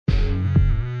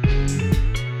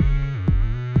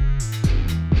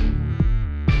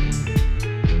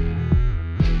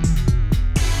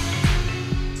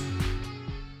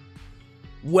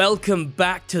Welcome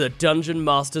back to the Dungeon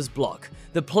Master's Block,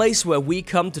 the place where we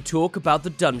come to talk about the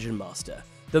Dungeon Master,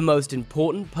 the most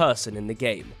important person in the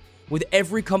game. With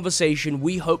every conversation,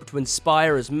 we hope to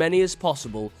inspire as many as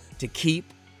possible to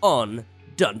keep on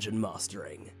Dungeon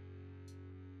Mastering.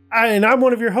 And I'm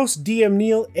one of your hosts, DM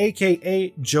Neil,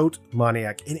 aka Jote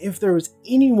Maniac. And if there was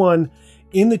anyone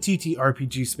in the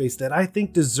TTRPG space that I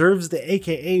think deserves the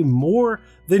AKA more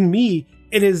than me,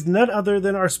 it is none other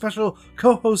than our special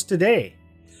co-host today,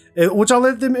 which I'll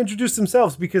let them introduce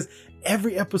themselves, because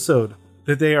every episode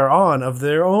that they are on of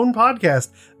their own podcast,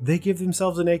 they give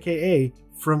themselves an AKA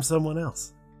from someone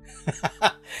else.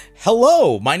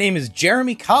 Hello, my name is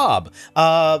Jeremy Cobb,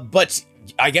 but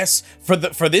I guess for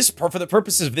the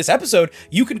purposes of this episode,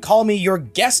 you can call me your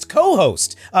guest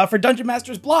co-host for Dungeon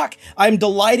Master's Block. I'm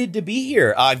delighted to be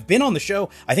here. I've been on the show,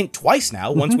 I think, twice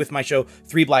now. Once with my show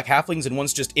Three Black Halflings, and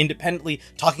once just independently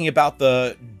talking about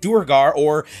the Duergar,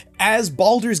 or as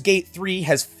Baldur's Gate 3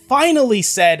 has finally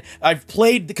said, I've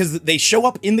played, because they show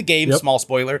up in the game, small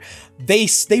spoiler, they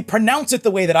pronounce it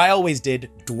the way that I always did,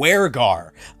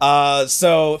 Duergar.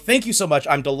 So thank you so much.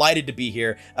 I'm delighted to be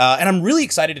here. And I'm really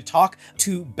excited to talk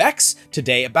to Bex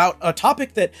today about a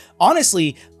topic that,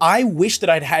 honestly, I wish that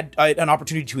I'd had an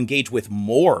opportunity to engage with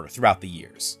more throughout the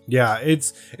years. Yeah,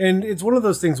 it's one of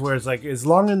those things where it's like, as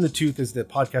long in the tooth as the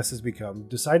podcast has become,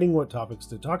 deciding what topics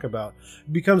to talk about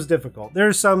becomes difficult. There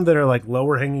are some that are like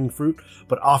lower hanging fruit,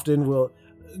 but often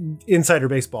Insider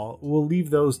Baseball will leave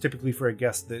those typically for a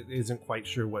guest that isn't quite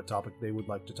sure what topic they would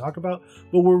like to talk about,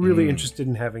 but we're really interested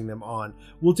in having them on.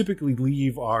 We'll typically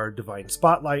leave our Divine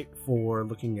Spotlight for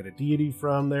looking at a deity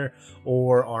from there,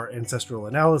 or our Ancestral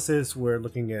Analysis, we're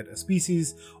looking at a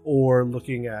species, or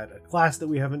looking at a class that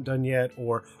we haven't done yet,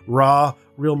 or raw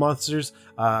real monsters,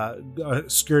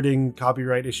 skirting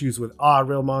copyright issues with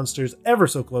real monsters ever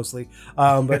so closely,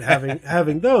 but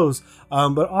having those,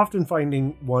 but often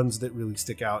finding ones that really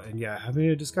stick out, and having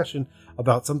a discussion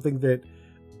about something that,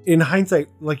 in hindsight,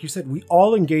 like you said, we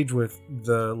all engage with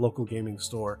the local gaming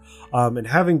store, and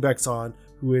having Bex on,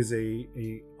 who is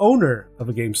a owner of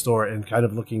a game store, and kind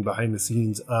of looking behind the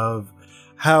scenes of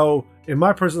how, in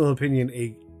my personal opinion,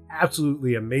 a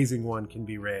absolutely amazing one can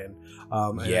be ran.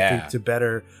 And I think to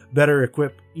better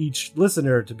equip each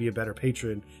listener to be a better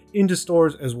patron into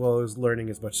stores, as well as learning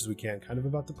as much as we can kind of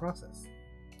about the process.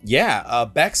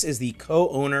 Bex is the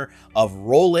co-owner of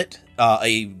Roll It,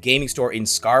 a gaming store in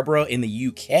Scarborough in the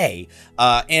UK.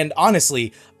 And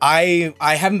honestly, I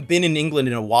haven't been in England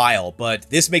in a while, but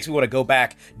this makes me want to go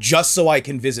back just so I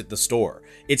can visit the store.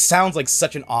 It sounds like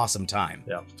such an awesome time.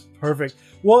 Yeah, perfect.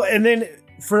 Well, and then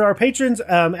for our patrons,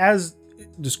 as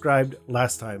described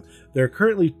last time, there are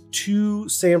currently 2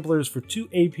 samplers for 2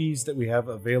 APs that we have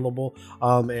available.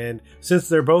 And since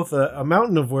they're both a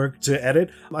mountain of work to edit,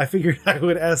 I figured I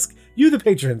would ask you, the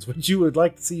patrons, what you would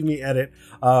like to see me edit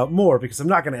more, because I'm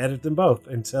not going to edit them both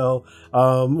until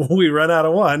we run out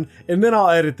of one, and then I'll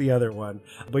edit the other one.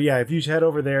 But if you head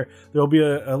over there, there'll be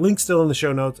a link still in the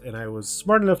show notes, and I was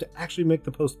smart enough to actually make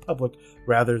the post public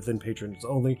rather than patrons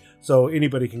only, so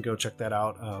anybody can go check that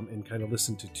out and kind of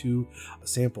listen to 2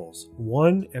 samples.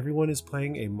 One, everyone is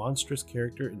playing a monstrous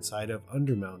character inside of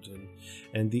Undermountain,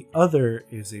 and the other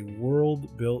is a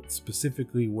world built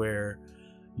specifically where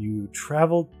you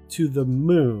travel to the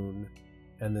moon,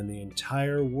 and then the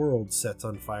entire world sets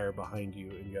on fire behind you,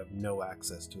 and you have no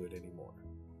access to it anymore.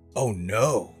 Oh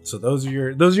no! So those are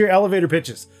your elevator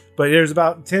pitches. But there's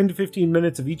about 10 to 15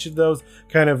 minutes of each of those,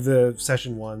 kind of the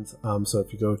session ones. So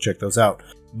if you go check those out.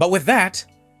 But with that,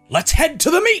 let's head to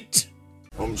the meat.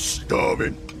 I'm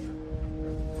starving.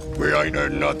 We ain't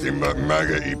had nothing but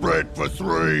maggoty bread for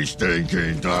 3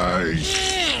 stinking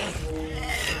days.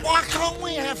 Why can't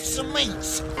we have some meat?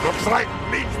 The plate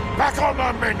meat's back on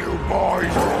the menu,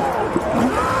 boys!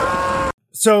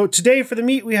 So today for the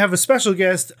meat, we have a special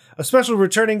guest, a special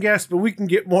returning guest, but we can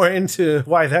get more into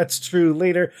why that's true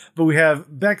later. But we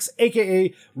have Bex,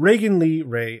 aka Reagan Lee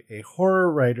Ray, a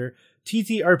horror writer,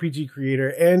 TTRPG creator,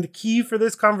 and key for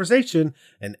this conversation,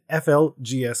 an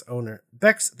FLGS owner.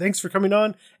 Bex, thanks for coming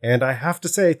on, and I have to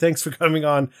say thanks for coming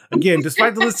on again,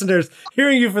 despite the listeners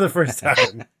hearing you for the first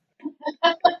time.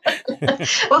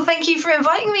 Well, thank you for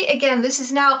inviting me again. This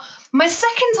is now my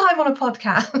second time on a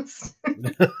podcast.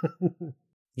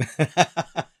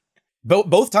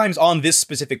 Both times on this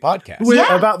specific podcast.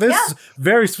 About this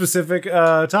very specific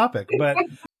topic. But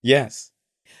yes.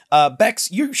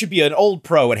 Bex, you should be an old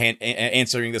pro at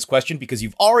answering this question, because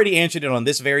you've already answered it on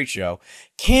this very show.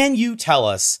 Can you tell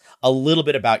us a little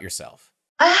bit about yourself?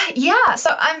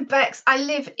 So I'm Bex. I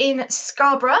live in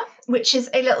Scarborough, which is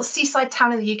a little seaside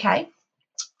town in the UK.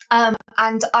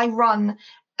 And I run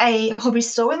a hobby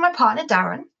store with my partner,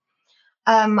 Darren.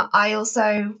 I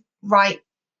also write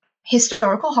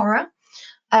historical horror.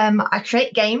 I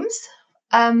create games.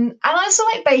 And I also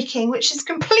like baking, which is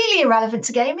completely irrelevant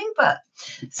to gaming, but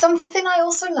something I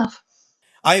also love.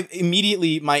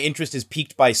 My interest is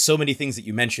piqued by so many things that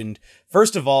you mentioned.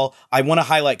 First of all, I want to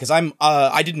highlight, because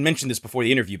I didn't mention this before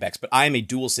the interview, Bex, but I am a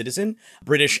dual citizen,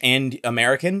 British and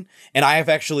American, and I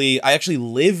actually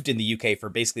lived in the UK for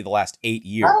basically the last 8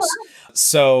 years. Oh, wow.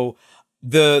 So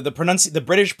the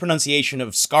British pronunciation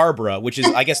of Scarborough, which is,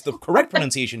 I guess, the correct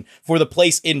pronunciation for the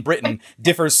place in Britain,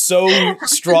 differs so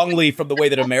strongly from the way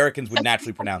that Americans would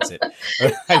naturally pronounce it.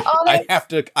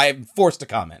 I'm forced to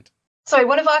comment. Sorry,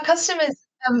 one of our customers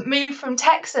moved from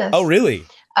Texas. Oh, really?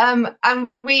 And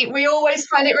we always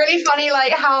find it really funny,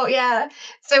 like how, yeah.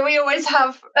 So we always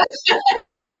have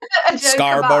a joke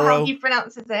about how he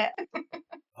pronounces it.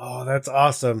 Oh, that's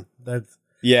awesome.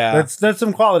 Yeah. That's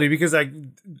some quality, because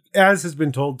as has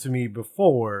been told to me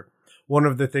before, one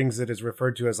of the things that is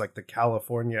referred to as like the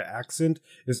California accent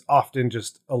is often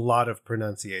just a lot of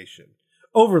pronunciation.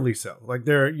 Overly so. Like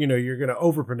you're going to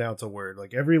overpronounce a word.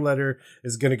 Like every letter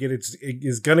is going to get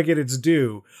its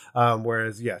due.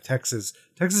 Whereas, yeah, Texas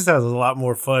has a lot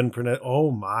more fun. Oh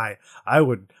my, I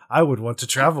would want to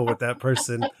travel with that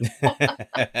person.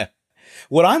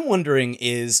 What I'm wondering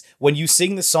is, when you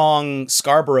sing the song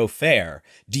Scarborough Fair,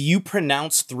 do you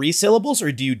pronounce 3 syllables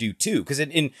or do you do 2? Because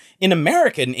in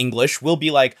American English, we'll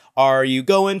be like, "Are you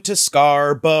going to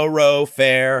Scarborough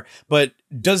Fair?" But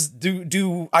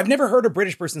I've never heard a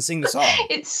British person sing the song.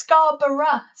 It's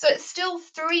Scarborough, so it's still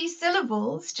 3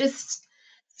 syllables, just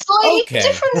slightly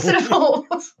different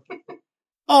syllables.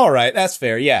 All right, that's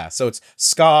fair. Yeah, so it's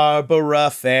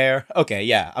Scarborough Fair. Okay,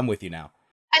 yeah, I'm with you now.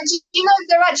 And you know,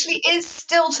 there actually is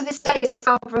still to this day a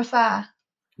Scarborough Fair.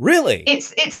 Really?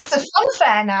 It's a fun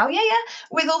fair now, yeah,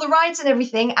 with all the rides and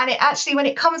everything. And it actually, when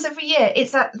it comes every year,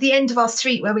 it's at the end of our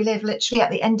street where we live, literally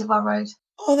at the end of our road.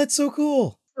 Oh, that's so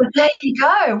cool. So there you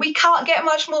go. We can't get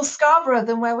much more Scarborough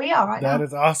than where we are right now. That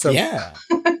is awesome. Yeah.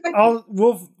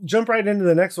 We'll jump right into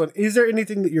the next one. Is there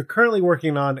anything that you're currently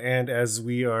working on, and as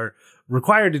we are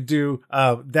required to do,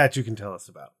 that you can tell us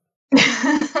about?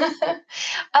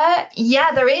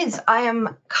 Yeah, there is. I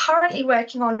am currently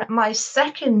working on my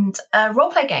second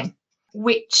roleplay game,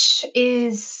 which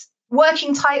is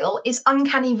working title is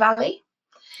Uncanny Valley.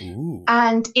 Ooh.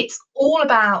 And it's all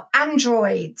about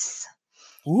androids.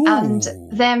 Ooh. And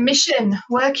their mission,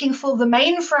 working for the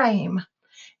mainframe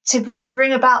to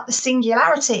bring about the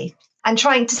singularity and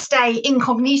trying to stay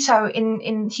incognito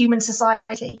in human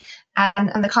society,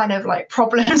 and the kind of like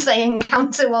problems they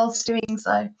encounter whilst doing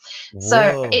so. Whoa.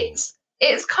 So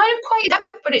it's kind of quite dark,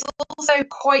 but it's also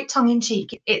quite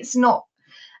tongue-in-cheek. It's not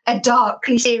a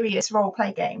darkly serious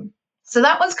role-play game. So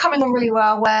that one's coming on really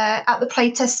well. We're at the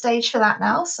playtest stage for that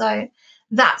now, so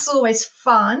that's always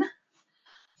fun.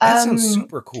 That sounds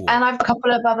super cool. And I've got a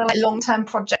couple of other long-term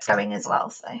projects going as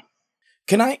well. So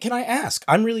can I ask?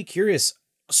 I'm really curious.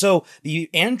 So the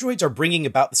androids are bringing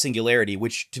about the singularity,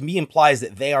 which to me implies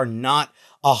that they are not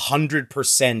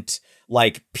 100%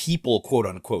 like people, quote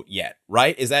unquote, yet,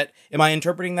 right? Am I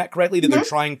interpreting that correctly? That they're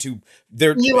trying to,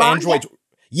 androids.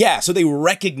 Yeah, so they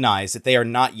recognize that they are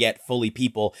not yet fully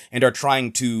people and are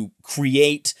trying to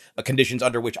create conditions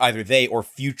under which either they or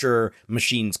future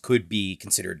machines could be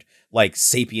considered like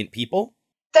sapient people.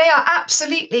 They are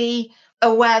absolutely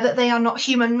aware that they are not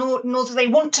human, nor do they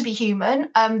want to be human.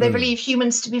 They believe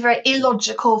humans to be very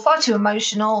illogical, far too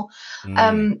emotional.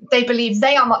 They believe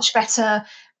they are much better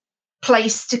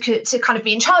placed to kind of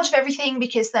be in charge of everything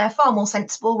because they're far more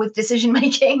sensible with decision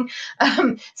making.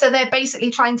 So they're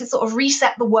basically trying to sort of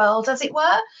reset the world, as it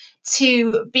were,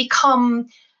 to become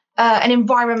an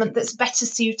environment that's better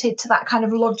suited to that kind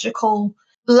of logical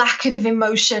lack of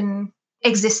emotion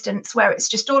existence, where it's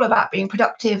just all about being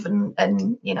productive and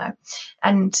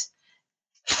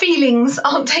feelings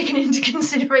aren't taken into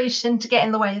consideration to get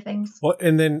in the way of things. Well,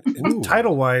 and then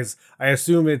title wise, I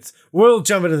assume we'll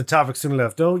jump into the topic soon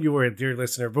enough. Don't you worry, dear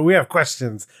listener, but we have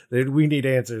questions that we need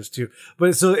answers to. But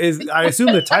I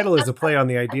assume the title is a play on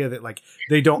the idea that like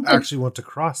they don't actually want to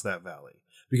cross that valley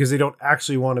because they don't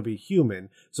actually want to be human.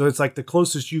 So it's like the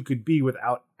closest you could be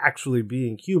without actually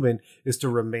being human is to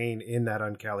remain in that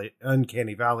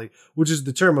uncanny valley, which is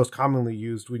the term most commonly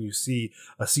used when you see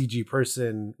a CG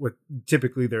person with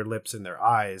typically their lips and their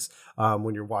eyes.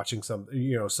 When you're watching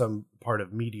some part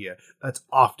of media, that's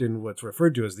often what's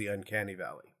referred to as the uncanny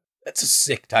valley. That's a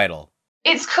sick title.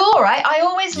 It's cool, right? I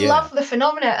always love the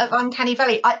phenomena of uncanny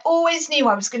valley. I always knew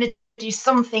I was going to do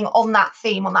something on that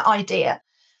theme, on that idea.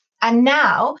 And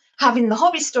now, having the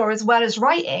hobby store as well as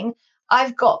writing,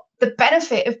 I've got the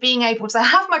benefit of being able to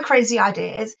have my crazy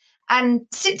ideas and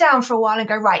sit down for a while and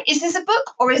go, right, is this a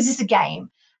book or is this a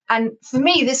game? And for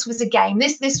me, this was a game.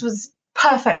 This was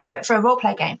perfect for a role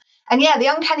play game. And yeah, the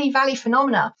uncanny valley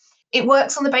phenomena, it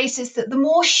works on the basis that the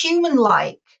more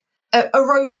human-like a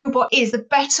robot is, the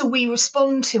better we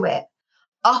respond to it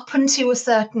up until a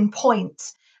certain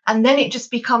point. And then it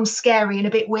just becomes scary and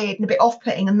a bit weird and a bit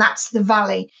off-putting. And that's the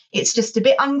valley. It's just a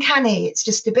bit uncanny. It's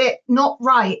just a bit not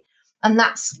right. And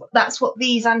that's what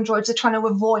these androids are trying to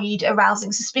avoid,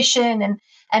 arousing suspicion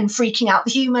and freaking out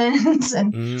the humans.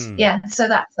 And yeah, so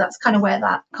that's kind of where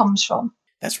that comes from.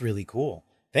 That's really cool.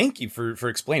 Thank you for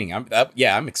explaining.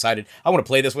 I'm excited. I want to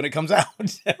play this when it comes out.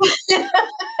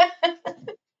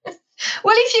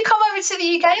 Well, if you come over to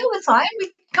the UK all the time, we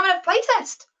can come and have a play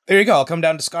test. There you go. I'll come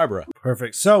down to Scarborough.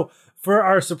 Perfect. So for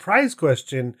our surprise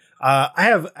question, I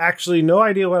have actually no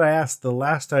idea what I asked the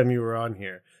last time you were on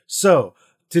here. So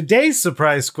today's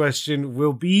surprise question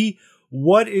will be,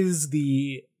 what is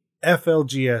the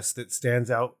FLGS that stands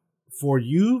out for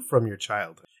you from your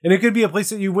childhood? And it could be a place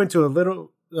that you went to a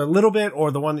little bit,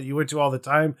 or the one that you went to all the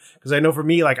time. Because I know for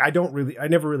me, like, I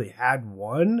never really had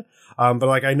one. But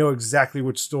like, I know exactly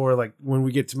which store, like when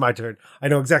we get to my turn, I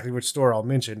know exactly which store I'll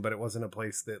mention, but it wasn't a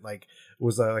place that like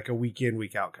was like a week in,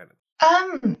 week out kind of.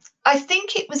 I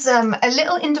think it was a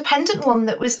little independent one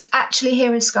that was actually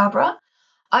here in Scarborough.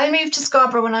 I moved to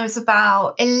Scarborough when I was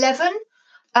about 11.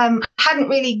 Hadn't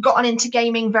really gotten into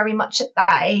gaming very much at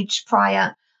that age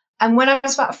prior. And when I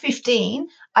was about 15,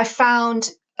 I found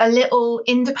a little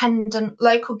independent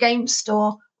local game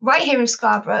store right here in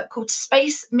Scarborough called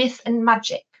Space, Myth and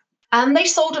Magic. And they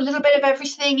sold a little bit of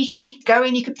everything. You could go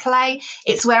in, you could play.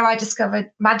 It's where I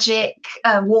discovered Magic,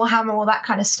 Warhammer, all that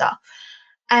kind of stuff.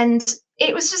 And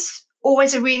it was just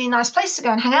always a really nice place to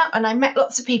go and hang out. And I met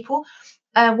lots of people.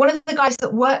 One of the guys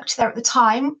that worked there at the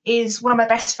time is one of my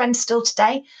best friends still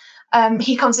today.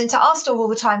 He comes into our store all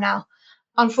the time now.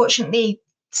 Unfortunately,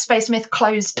 Space Myth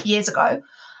closed years ago.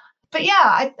 But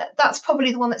yeah, that's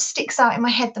probably the one that sticks out in my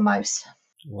head the most.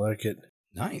 Like it.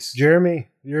 Nice. Jeremy,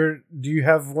 do you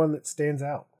have one that stands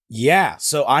out? Yeah,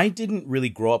 so I didn't really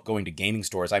grow up going to gaming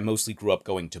stores. I mostly grew up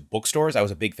going to bookstores. I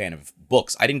was a big fan of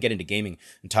books. I didn't get into gaming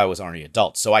until I was already an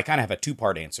adult. So I kind of have a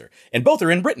two-part answer. And both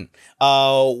are in Britain.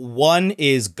 One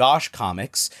is Gosh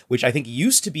Comics, which I think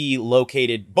used to be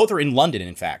located, both are in London,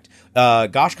 in fact.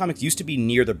 Gosh Comics used to be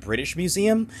near the British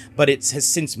Museum, but it has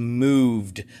since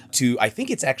moved to, I think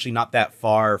it's actually not that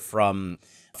far from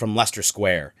Leicester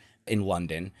Square in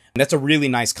London. And that's a really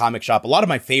nice comic shop. A lot of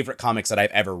my favorite comics that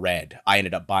I've ever read, I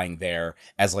ended up buying there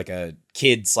as like a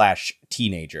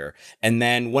kid/teenager. And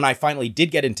then when I finally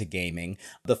did get into gaming,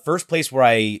 the first place where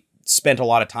I spent a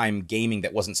lot of time gaming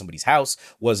that wasn't somebody's house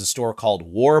was a store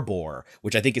called Warboar,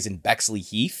 which I think is in Bexley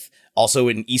Heath, also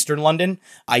in Eastern London.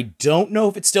 I don't know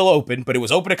if it's still open, but it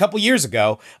was open a couple years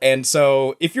ago. And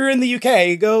so if you're in the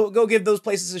UK, go give those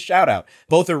places a shout out.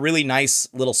 Both are really nice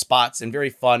little spots and very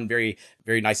fun, very,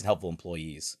 very nice and helpful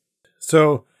employees.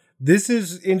 So this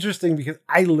is interesting because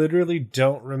I literally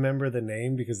don't remember the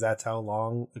name, because that's how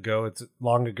long ago it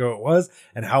was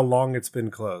and how long it's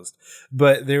been closed.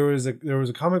 But there was a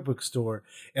comic book store,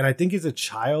 and I think as a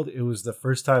child, it was the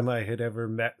first time I had ever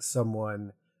met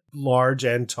someone large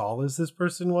and tall as this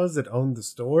person was that owned the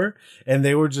store, and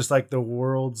they were just like the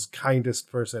world's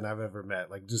kindest person I've ever met,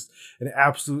 like just an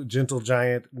absolute gentle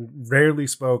giant, rarely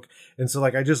spoke. And so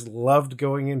like I just loved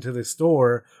going into the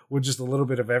store with just a little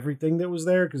bit of everything that was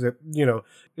there, because at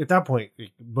that point,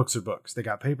 books are books. They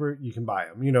got paper, you can buy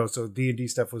them, so D&D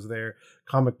stuff was there,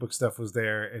 comic book stuff was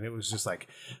there, and it was just like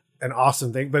an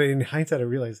awesome thing. But in hindsight, I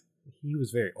realized he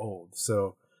was very old,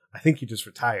 so I think he just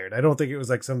retired. I don't think it was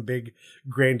like some big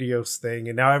grandiose thing.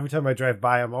 And now every time I drive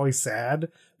by, I'm always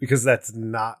sad, because that's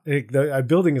not, the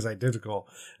building is identical,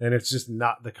 and it's just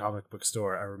not the comic book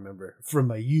store I remember from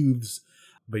my youths.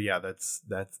 But yeah, that's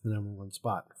the number one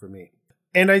spot for me.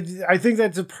 And I think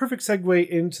that's a perfect segue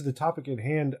into the topic at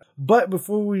hand. But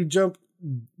before we jump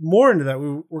more into that,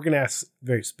 we're going to ask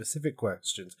very specific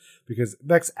questions, because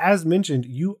Bex, as mentioned,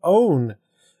 you own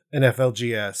an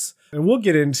FLGS, and we'll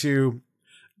get into,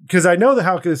 because I know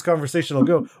how this conversation will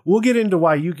go, we'll get into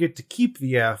why you get to keep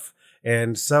the F,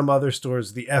 and some other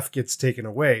stores the F gets taken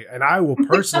away. And I will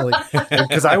personally,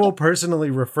 because I will personally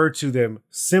refer to them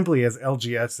simply as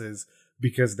LGSs,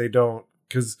 because they don't,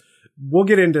 because we'll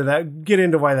get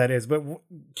into why that is. But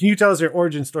can you tell us your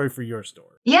origin story for your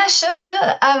store? Yeah, sure.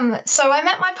 So I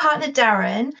met my partner,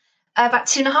 Darren, about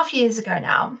 2.5 years ago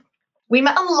now. We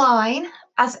met online,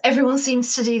 as everyone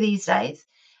seems to do these days.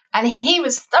 And he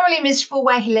was thoroughly miserable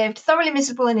where he lived, thoroughly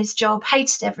miserable in his job,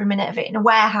 hated every minute of it. In a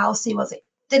warehouse,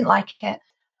 didn't like it.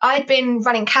 I'd been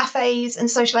running cafes and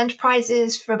social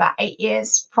enterprises for about 8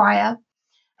 years prior,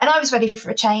 and I was ready for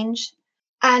a change.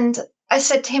 And I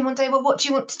said to him one day, well, what do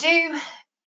you want to do?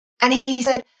 And he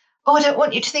said, oh, I don't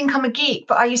want you to think I'm a geek,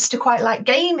 but I used to quite like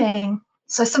gaming.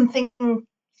 So something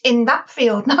in that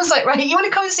field. And I was like, right, you want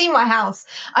to come and see my house?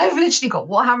 I've literally got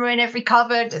Warhammer in every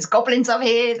cupboard. There's goblins up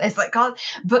here. There's like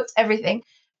books, everything.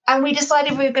 And we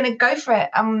decided we were going to go for it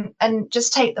and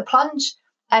just take the plunge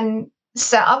and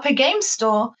set up a game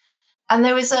store. And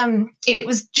there was it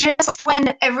was just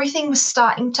when everything was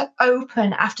starting to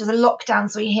open after the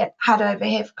lockdowns we had over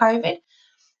here for COVID.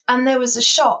 And there was a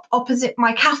shop opposite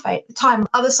my cafe at the time,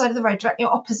 other side of the road, directly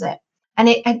opposite. And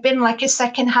it had been like a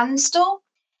second-hand store.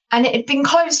 And it had been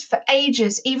closed for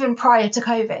ages, even prior to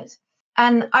COVID.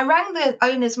 And I rang the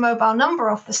owner's mobile number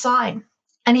off the sign.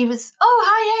 And he was, oh,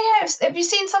 hi, yeah. Have you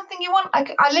seen something you want?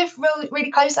 I live really,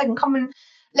 really close. I can come and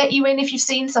let you in if you've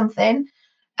seen something.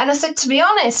 And I said, to be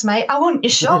honest, mate, I want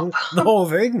your shop. The whole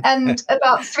thing? And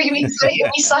about 3 weeks later,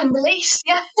 we signed the lease.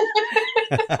 Yeah.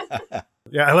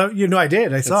 Yeah, I love, I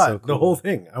did. I saw so it. cool. The whole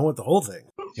thing. I want the whole thing.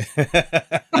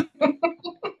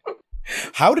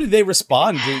 How did they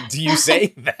respond to you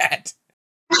saying that?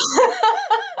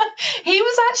 He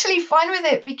was actually fine with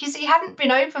it because he hadn't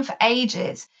been open for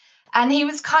ages. And he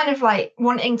was kind of like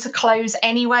wanting to close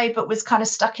anyway, but was kind of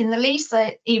stuck in the lease.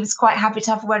 So he was quite happy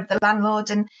to have a word with the landlord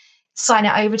and sign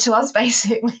it over to us,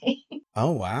 basically.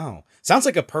 Oh, wow. Sounds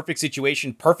like a perfect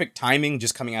situation, perfect timing,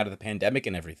 just coming out of the pandemic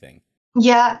and everything.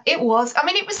 Yeah, it was. I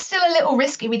mean, it was still a little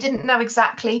risky. We didn't know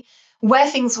exactly where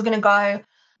things were going to go.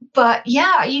 But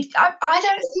yeah, I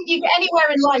don't think you get anywhere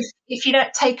in life if you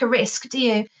don't take a risk, do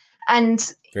you?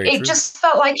 And Very true. just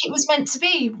felt like it was meant to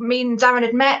be. Me and Darren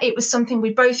had met. It was something we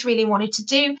both really wanted to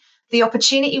do. The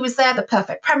opportunity was there. The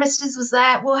perfect premises was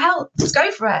there. Well, hell, let's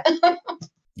go for it.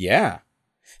 Yeah.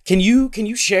 Can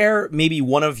you share maybe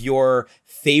one of your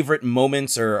favorite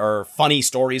moments or funny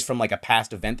stories from like a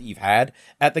past event that you've had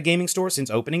at the gaming store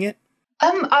since opening it?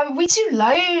 We do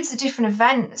loads of different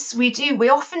events. We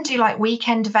often do like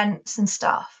weekend events and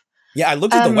stuff. Yeah, I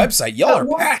looked at the website. Y'all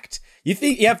are packed. You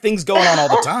think you have things going on all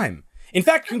the time. In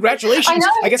fact, congratulations.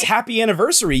 I guess happy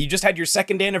anniversary. You just had your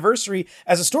second anniversary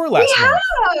as a store last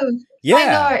month. Yeah. I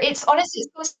know. It's honestly,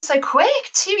 it's gone so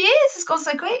quick. 2 years has gone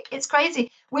so quick. It's crazy.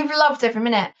 We've loved every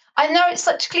minute. I know it's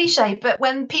such a cliche, but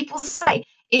when people say,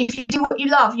 if you do what you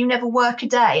love, you never work a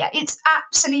day, it's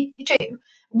absolutely true.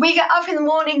 We get up in the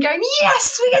morning going,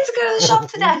 yes, we get to go to the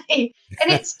shop today.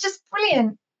 And it's just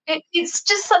brilliant. It's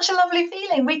just such a lovely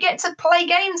feeling. We get to play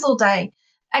games all day.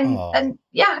 And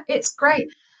yeah, it's great.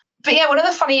 But yeah, one of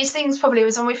the funniest things probably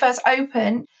was when we first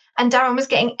opened and Darren was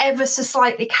getting ever so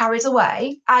slightly carried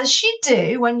away, as you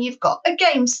do when you've got a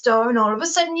game store and all of a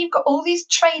sudden you've got all these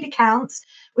trade accounts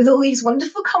with all these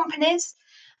wonderful companies.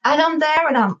 And I'm there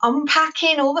and I'm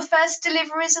unpacking all the first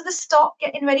deliveries of the stock,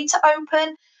 getting ready to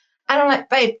open. And I'm like,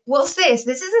 babe, what's this?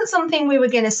 This isn't something we were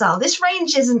going to sell. This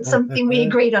range isn't something we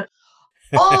agreed on.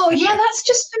 Oh, yeah, that's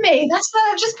just for me. That's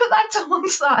why I've just put that to one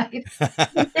side.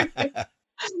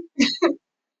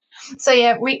 So,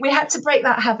 yeah, we had to break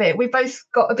that habit. We both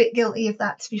got a bit guilty of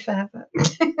that, to be fair. But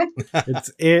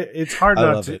it's hard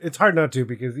not to. It's hard not to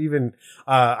because even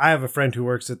I have a friend who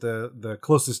works at the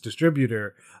closest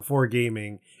distributor for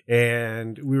gaming.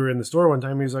 And we were in the store one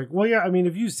time. He was like, well, yeah, I mean,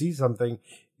 if you see something,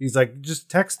 he's like, just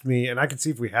text me and I can see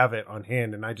if we have it on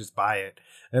hand and I just buy it.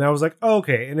 And I was like, oh,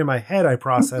 okay. And in my head, I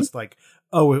processed like,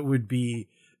 oh, it would be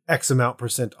X amount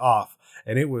 % off.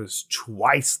 And it was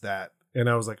twice that. And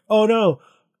I was like, oh, no,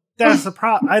 that's a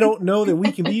problem. I don't know that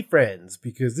we can be friends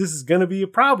because this is going to be a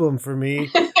problem for me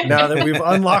now that we've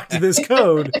unlocked this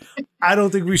code. I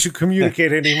don't think we should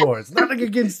communicate anymore. It's nothing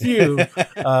against you,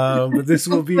 but this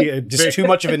will be just too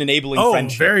much of an enabling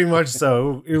friendship. Very much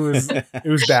so. It was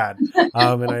bad,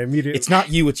 and I immediately. It's not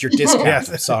you. It's your discount. Yes,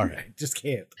 I'm sorry. I just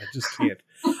can't.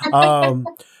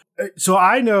 So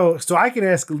I can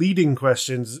ask leading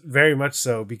questions very much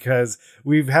so because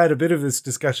we've had a bit of this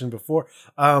discussion before.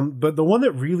 But the one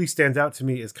that really stands out to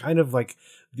me is kind of like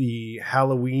the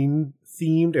Halloween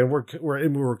themed, and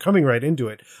we're coming right into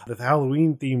it. The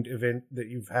Halloween themed event that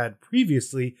you've had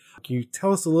previously. Can you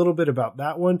tell us a little bit about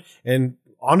that one? And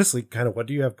honestly, kind of what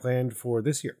do you have planned for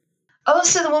this year? Oh,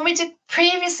 so the one we did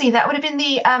previously, that would have been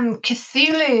the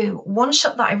Cthulhu one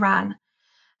shot that I ran.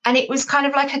 And it was kind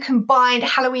of like a combined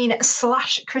Halloween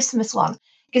 / Christmas one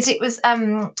because it was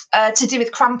to do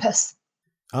with Krampus.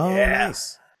 Oh, yeah.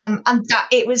 Nice. And that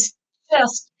it was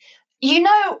just,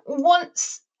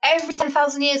 once every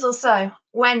 10,000 years or so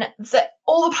when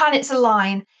all the planets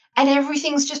align and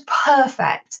everything's just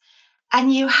perfect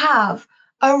and you have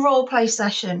a role play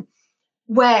session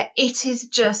where it is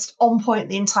just on point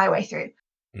the entire way through.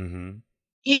 Mm-hmm.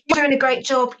 You're doing a great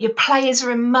job. Your players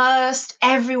are immersed.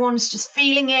 Everyone's just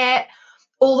feeling it.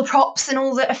 All the props and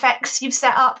all the effects you've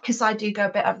set up, because I do go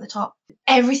a bit over the top.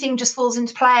 Everything just falls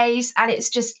into place, and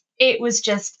it was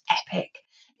just epic.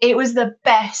 It was the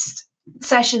best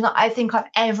session that I think I've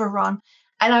ever run.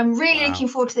 And I'm really looking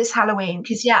forward to this Halloween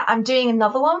because, I'm doing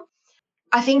another one.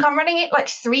 I think I'm running it like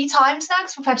 3 times now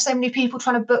because we've had so many people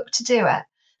trying to book to do it.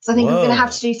 So I think we're going to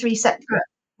have to do 3 separate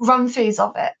run-throughs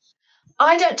of it.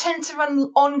 I don't tend to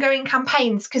run ongoing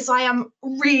campaigns because I am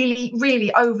really,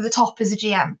 really over the top as a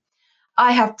GM.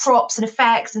 I have props and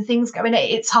effects and things going.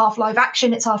 It's half live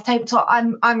action, it's half tabletop.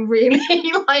 I'm really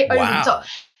like over the top.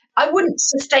 I wouldn't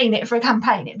sustain it for a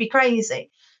campaign; it'd be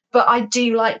crazy. But I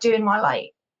do like doing my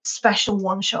like special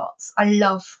one shots. I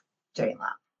love doing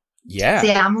that. Yeah. So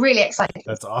yeah, I'm really excited.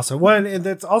 That's awesome. One, and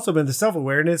that's also been the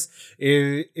self-awareness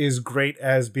is great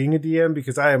as being a DM,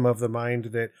 because I am of the mind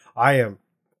that I am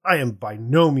by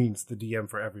no means the DM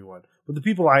for everyone. But the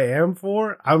people I am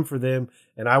for, I'm for them,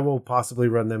 and I will possibly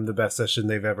run them the best session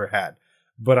they've ever had.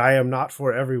 But I am not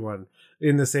for everyone,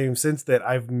 in the same sense that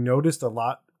I've noticed a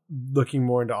lot looking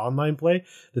more into online play,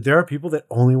 that there are people that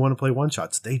only want to play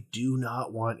one-shots. They do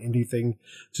not want anything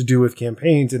to do with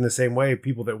campaigns, in the same way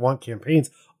people that want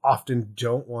campaigns often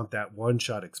don't want that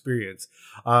one-shot experience.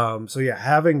 So yeah,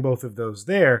 having both of those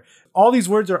there. All these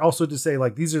words are also to say,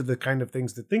 like, these are the kind of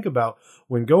things to think about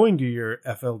when going to your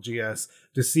FLGS,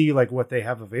 to see like what they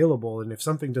have available. And if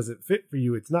something doesn't fit for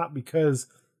you, it's not because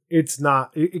it's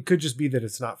not, it could just be that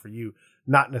it's not for you,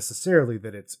 not necessarily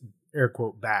that it's air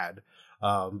quote bad.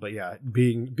 But yeah,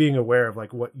 being aware of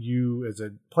like what you as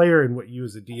a player and what you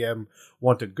as a DM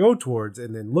want to go towards,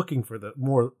 and then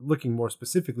looking more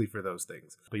specifically for those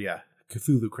things. But yeah,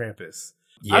 Cthulhu Krampus.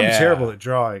 Yeah. I'm terrible at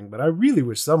drawing, but I really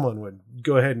wish someone would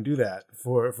go ahead and do that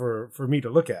for me to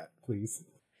look at, please.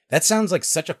 That sounds like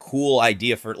such a cool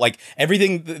idea for like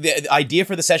everything, the idea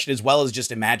for the session, as well as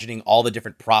just imagining all the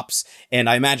different props. And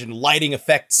I imagine lighting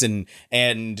effects and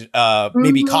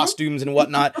maybe costumes and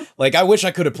whatnot. Like, I wish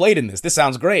I could have played in this. This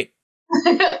sounds great.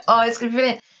 Oh, it's going to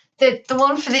be brilliant. The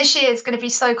one for this year is going to be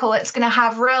so cool. It's going to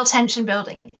have real tension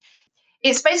building.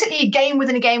 It's basically a game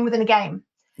within a game within a game.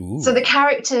 Ooh. So the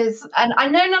characters, and I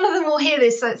know none of them will hear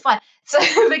this, so it's fine. So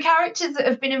the characters that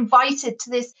have been invited to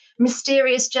this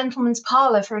mysterious gentleman's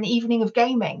parlor for an evening of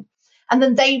gaming, and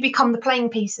then they become the playing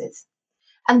pieces,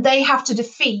 and they have to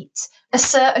defeat a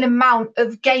certain amount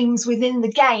of games within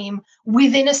the game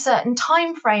within a certain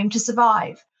time frame to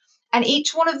survive. And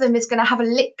each one of them is going to have a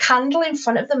lit candle in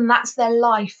front of them. That's their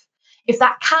life. If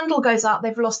that candle goes out,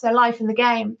 they've lost their life in the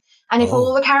game. And if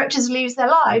all the characters lose their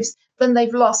lives, then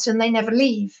they've lost and they never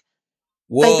leave.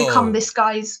 Whoa. They become this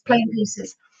guy's playing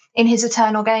pieces in his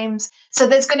eternal games. So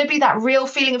there's going to be that real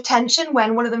feeling of tension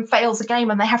when one of them fails a game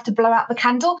and they have to blow out the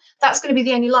candle. That's going to be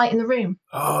the only light in the room.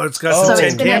 Oh, it's got some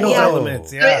so candle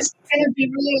elements. Yeah. So it's going to be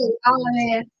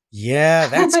really Yeah,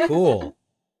 that's cool.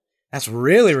 That's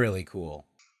really, really cool.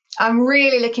 I'm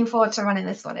really looking forward to running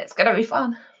this one. It's going to be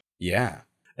fun. Yeah.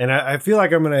 And I feel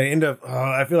like I'm going to end up,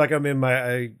 I feel like I'm in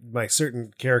my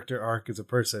certain character arc as a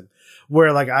person,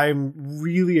 where like I'm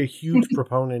really a huge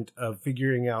proponent of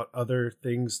figuring out other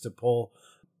things to pull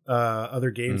other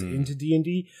games into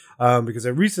D&D. Because I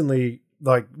recently,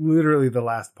 like literally the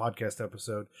last podcast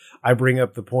episode, I bring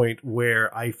up the point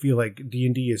where I feel like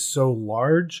D&D is so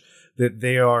large that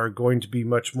they are going to be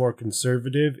much more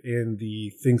conservative in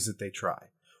the things that they try.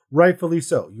 Rightfully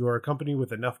so. You are a company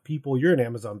with enough people. You're an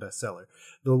Amazon bestseller.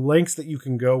 The lengths that you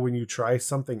can go when you try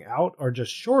something out are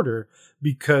just shorter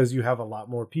because you have a lot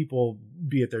more people,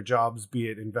 be it their jobs, be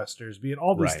it investors, be it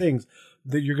all these things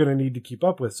that you're going to need to keep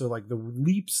up with. So like the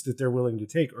leaps that they're willing to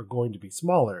take are going to be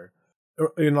smaller.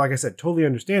 And like I said, totally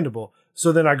understandable.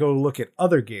 So then I go look at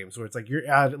other games where it's like you're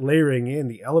layering in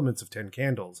the elements of 10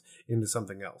 Candles into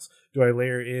something else. Do I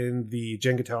layer in the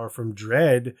Jenga Tower from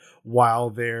Dread while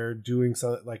they're doing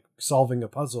like solving a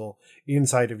puzzle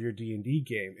inside of your D&D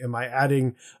game? Am I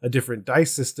adding a different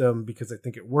dice system because I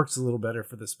think it works a little better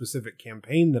for the specific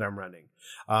campaign that I'm running?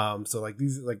 So like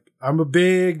these, like I'm a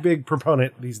big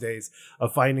proponent these days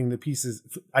of finding the pieces,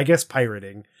 I guess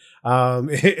pirating,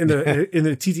 in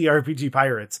the TTRPG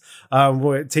pirates,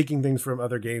 taking things from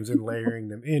other games and layering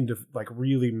them in to like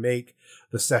really make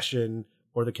the session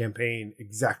or the campaign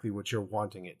exactly what you're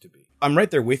wanting it to be. I'm right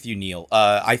there with you, Neil.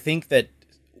 I think that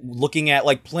looking at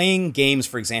like playing games,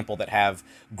 for example, that have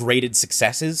graded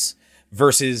successes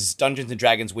versus Dungeons and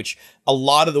Dragons, which a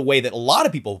lot of the way that a lot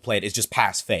of people play it is just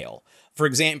pass fail. For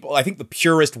example, I think the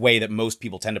purest way that most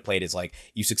people tend to play it is like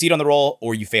you succeed on the roll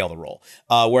or you fail the roll.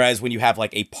 Whereas when you have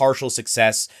like a partial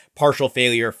success, partial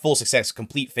failure, full success,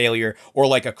 complete failure, or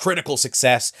like a critical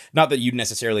success, not that you'd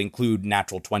necessarily include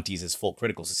natural 20s as full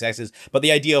critical successes, but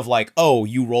the idea of like, oh,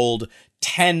 you rolled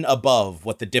 10 above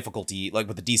what the difficulty, like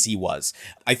what the DC was.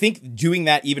 I think doing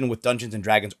that even with Dungeons and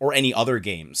Dragons or any other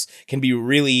games can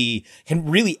really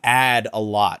add a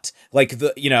lot. Like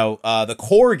the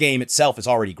core game itself is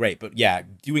already great, but yeah,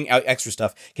 doing extra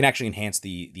stuff can actually enhance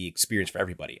the experience for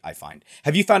everybody, I find.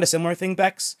 Have you found a similar thing,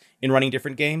 Bex, in running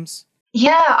different games?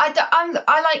 Yeah,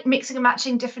 I like mixing and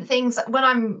matching different things. When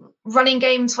I'm running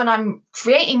games, when I'm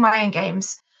creating my own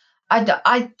games,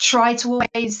 I try to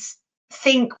always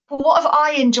think, well, what have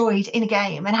I enjoyed in a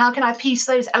game, and how can I piece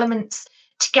those elements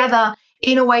together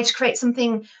in a way to create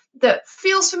something that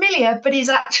feels familiar but is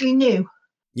actually new.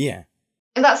 Yeah.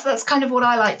 And that's kind of what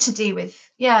I like to do with,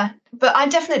 yeah. But I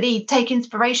definitely take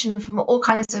inspiration from all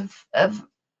kinds of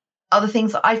other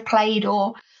things that I've played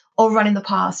or run in the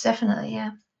past. Definitely,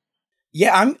 yeah.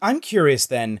 Yeah, I'm curious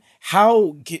then,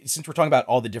 since we're talking about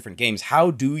all the different games,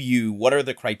 what are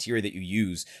the criteria that you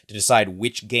use to decide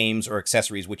which games or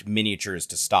accessories, which miniatures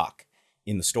to stock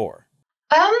in the store?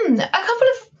 A couple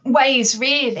of ways,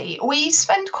 really. We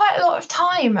spend quite a lot of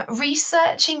time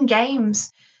researching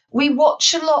games. We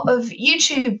watch a lot of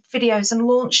YouTube videos and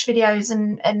launch videos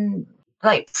and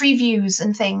like previews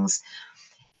and things.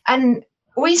 And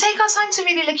we take our time to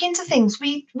really look into things.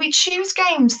 We choose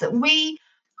games that we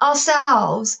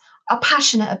ourselves are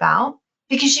passionate about,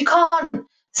 because you can't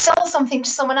sell something to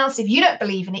someone else if you don't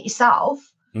believe in it yourself.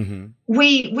 Mm-hmm.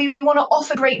 We want to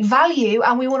offer great value,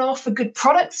 and we want to offer good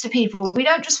products to people. We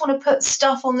don't just want to put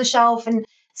stuff on the shelf and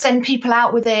send people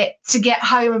out with it to get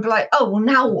home and be like, oh, well,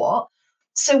 now what?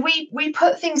 So we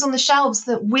put things on the shelves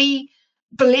that we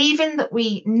believe in, that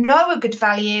we know are good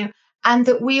value, and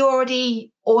that we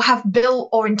already or have built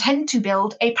or intend to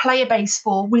build a player base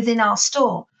for within our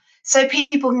store. So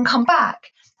people can come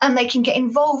back and they can get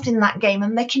involved in that game,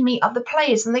 and they can meet other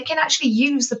players, and they can actually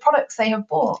use the products they have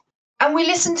bought. And we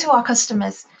listen to our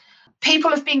customers.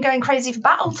 People have been going crazy for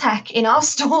BattleTech in our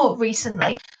store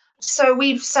recently. So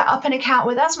we've set up an account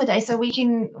with Asmodee so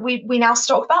we now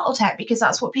stock BattleTech because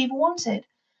that's what people wanted.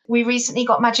 We recently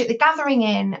got Magic the Gathering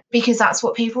in because that's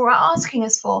what people were asking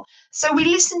us for. So we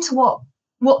listen to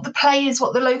what the players,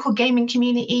 what the local gaming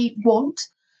community want,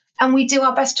 and we do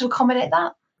our best to accommodate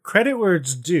that. Credit where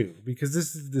it's due, because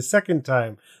this is the second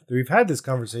time that we've had this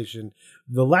conversation.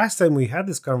 The last time we had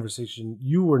this conversation,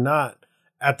 you were not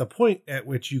at the point at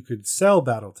which you could sell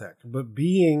BattleTech, but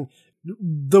being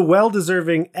the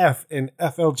well-deserving F in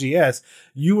FLGS,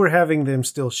 you were having them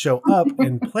still show up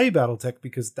and play BattleTech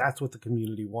because that's what the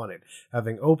community wanted.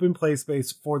 Having open play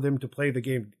space for them to play the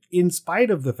game in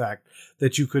spite of the fact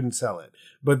that you couldn't sell it.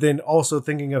 But then also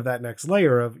thinking of that next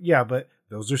layer of, yeah, but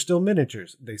those are still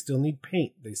miniatures. They still need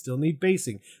paint. They still need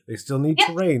basing. They still need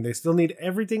terrain. They still need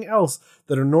everything else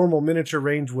that a normal miniature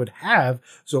range would have.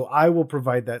 So I will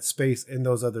provide that space and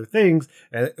those other things.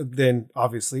 And then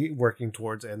obviously working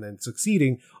towards and then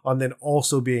succeeding on then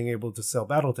also being able to sell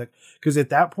BattleTech. Because at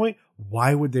that point,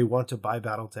 why would they want to buy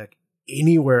BattleTech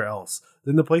anywhere else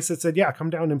than the place that said, yeah, come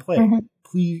down and play. Mm-hmm.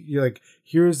 Please, you're like,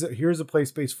 here's a play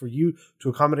space for you to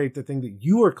accommodate the thing that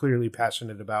you are clearly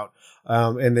passionate about.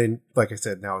 And then, like I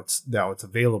said, now it's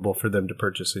available for them to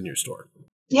purchase in your store.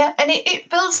 Yeah, and it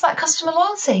builds that customer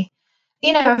loyalty.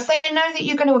 You know, if they know that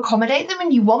you're going to accommodate them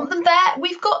and you want them there,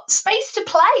 we've got space to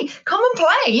play. Come and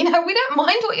play. You know, we don't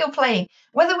mind what you're playing.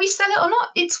 Whether we sell it or not,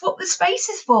 it's what the space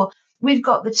is for. We've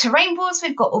got the terrain boards,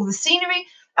 we've got all the scenery,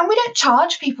 and we don't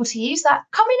charge people to use that.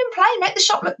 Come in and play, make the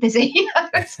shop look busy. You know,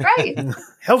 it's great.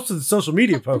 Helps with the social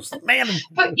media posts. Man.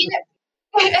 But, you know,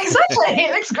 exactly.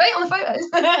 It looks great on the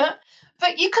photos.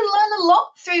 But you can learn a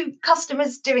lot through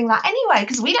customers doing that anyway,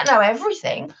 because we don't know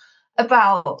everything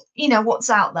about, you know, what's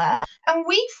out there. And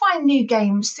we find new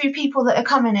games through people that are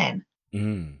coming in.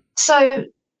 Mm. So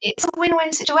it's a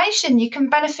win-win situation. You can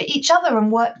benefit each other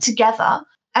and work together.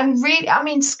 And really, I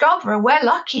mean, Scarborough, we're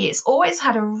lucky. It's always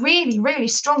had a really, really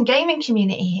strong gaming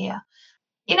community here.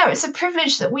 You know, it's a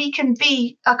privilege that we can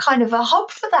be a kind of a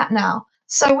hub for that now.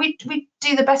 So we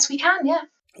do the best we can, yeah.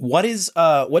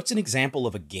 What's an example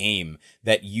of a game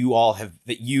that you all have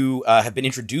been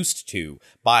introduced to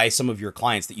by some of your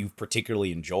clients that you've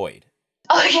particularly enjoyed?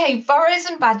 Okay, Burrows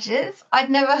and Badgers. I'd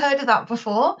never heard of that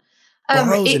before.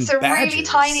 It's a really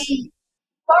tiny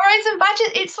Burrows and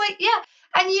Badgers. It's like, yeah.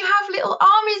 And you have little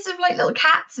armies of like little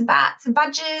cats and bats and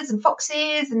badgers and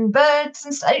foxes and birds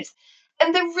and stuff.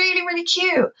 And they're really, really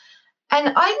cute.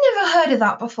 And I'd never heard of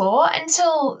that before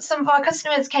until some of our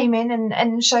customers came in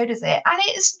and showed us it. And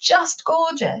it's just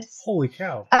gorgeous. Holy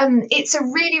cow. It's a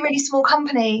really, really small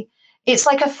company. It's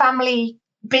like a family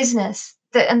business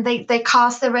and they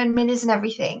cast their own minis and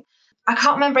everything. I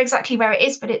can't remember exactly where it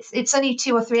is, but it's only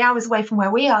 2 or 3 hours away from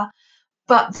where we are.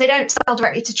 But they don't sell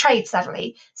directly to trade,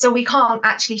 sadly. So we can't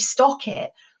actually stock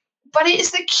it. But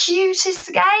it's the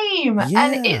cutest game.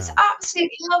 And it's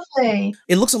absolutely lovely.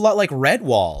 It looks a lot like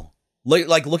Redwall.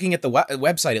 Like looking at the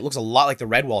website, it looks a lot like the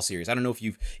Redwall series. I don't know if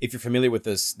you're familiar with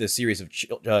this series of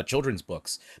children's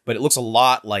books, but it looks a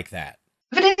lot like that.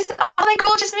 But are they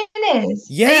gorgeous minis?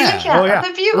 Yeah. Are you looking at them?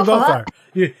 They're beautiful.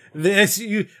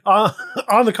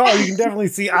 On the call, you can definitely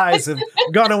see eyes have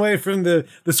gone away from the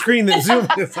screen that Zoom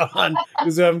is on,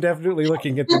 because I'm definitely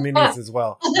looking at the minis as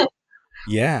well.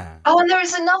 Yeah. Oh, and there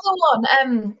is another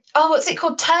one. What's it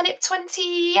called? Turnip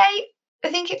 28, I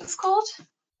think it was called.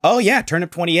 Oh yeah, Turnip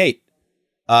 28.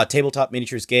 Tabletop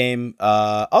miniatures game.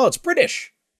 It's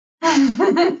British.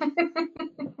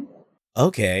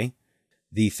 Okay.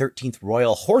 The 13th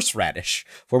Royal Horseradish,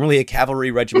 formerly a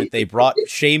cavalry regiment they brought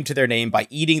shame to their name by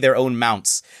eating their own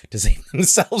mounts to save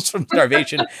themselves from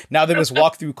starvation. Now they must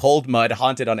walk through cold mud,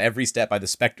 haunted on every step by the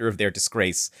specter of their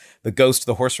disgrace. The ghost,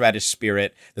 the horseradish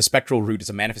spirit, the spectral root is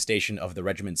a manifestation of the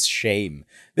regiment's shame.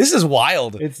 This is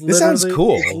wild. This sounds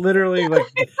cool. It's literally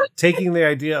like taking the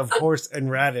idea of horse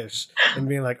and radish and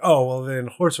being like, oh, well then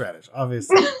horseradish,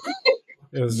 obviously.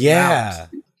 It was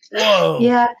mount. Whoa.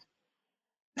 Yeah.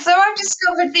 So I've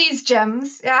discovered these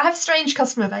gems. Yeah, I have a strange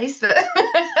customer base, but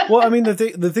well, I mean,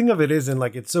 the thing of it is, and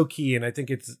like it's so key, and I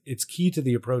think it's key to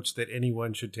the approach that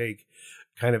anyone should take,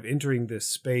 kind of entering this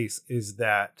space, is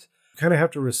that you kind of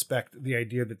have to respect the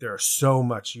idea that there are so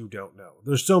much you don't know.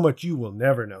 There's so much you will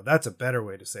never know. That's a better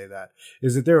way to say that,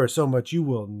 is that there are so much you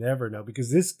will never know,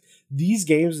 because these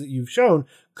games that you've shown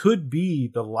could be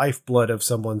the lifeblood of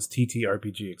someone's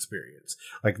TTRPG experience.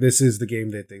 Like, this is the game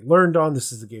that they learned on.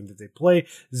 This is the game that they play.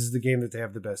 This is the game that they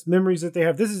have the best memories that they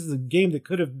have. This is the game that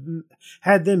could have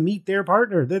had them meet their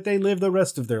partner that they live the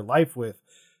rest of their life with.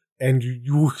 And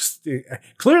you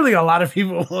clearly a lot of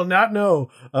people will not know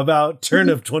about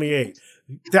Turnip 28.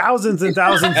 Thousands and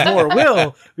thousands more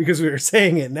will, because we are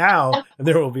saying it now, and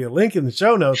there will be a link in the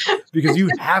show notes, because you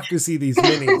have to see these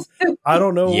minis. I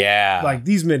don't know. Yeah. Like,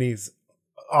 these minis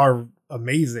are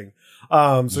amazing.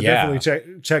 Definitely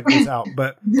check this out.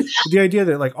 But the idea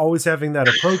that, like, always having that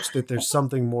approach that there's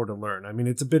something more to learn. I mean,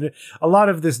 it's a lot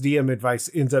of this DM advice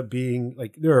ends up being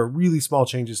like, there are really small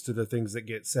changes to the things that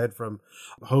get said from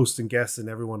hosts and guests and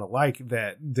everyone alike,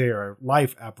 that they are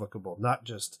life applicable, not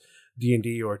just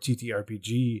D&D or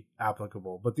TTRPG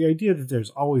applicable. But the idea that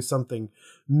there's always something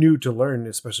new to learn,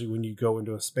 especially when you go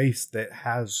into a space that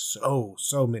has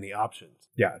so many options.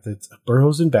 Yeah, that's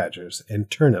Burrows and Badgers and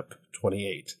Turnip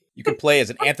 28. You can play as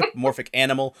an anthropomorphic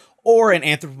animal or an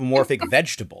anthropomorphic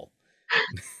vegetable.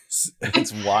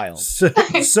 It's wild. So and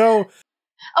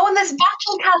there's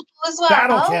battle cattle as well.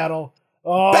 Battle cattle.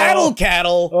 Oh, battle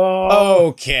cattle. Oh,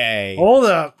 okay. Hold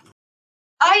up.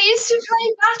 I used to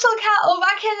play battle cattle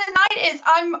back in the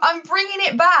 90s. I'm bringing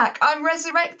it back. I'm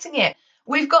resurrecting it.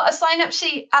 We've got a sign-up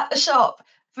sheet at the shop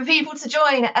for people to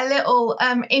join a little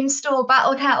in-store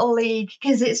battle cattle league,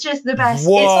 because it's just the best.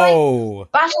 Whoa.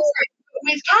 It's like battle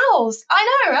with cows.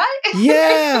 I know, right?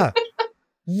 Yeah.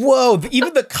 Whoa.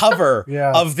 Even the cover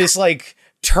of this, like,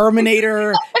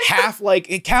 Terminator half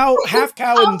cow,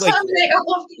 and like,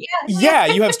 yeah,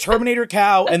 you have Terminator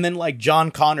cow and then like John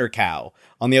Connor cow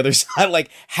on the other side, like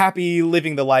happy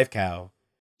living the life cow.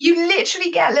 You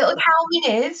literally get little cow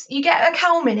minis. You get a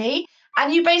cow mini,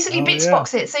 and you basically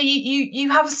box it. So you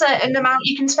have a certain amount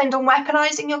you can spend on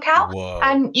weaponizing your cow. Whoa.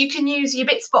 And you can use your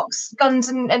box guns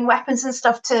and weapons and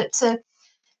stuff to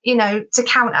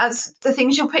count as the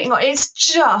things you're putting on. It's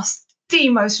just the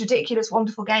most ridiculous,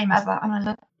 wonderful game ever, and I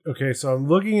love it. Okay, so I'm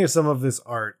looking at some of this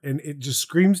art, and it just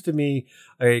screams to me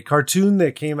a cartoon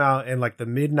that came out in like the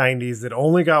mid 90s that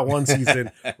only got one season,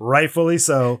 rightfully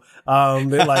so.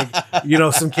 That,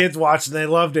 like, some kids watched and they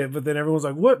loved it, but then everyone's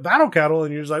like, "What, battle cattle?"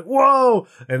 And you're just like, "Whoa!"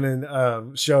 And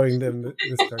then showing them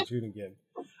this cartoon again.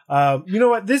 You know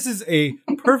what? This is a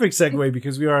perfect segue,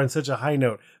 because we are on such a high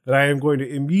note that I am going to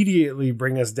immediately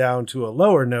bring us down to a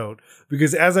lower note,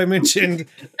 because as I mentioned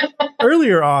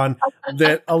earlier on,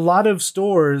 that a lot of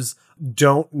stores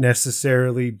don't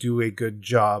necessarily do a good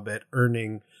job at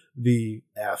earning the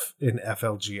F in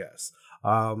FLGS.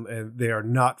 And they are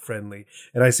not friendly.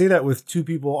 And I say that with two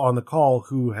people on the call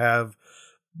who have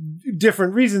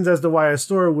different reasons as to why a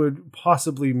store would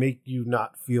possibly make you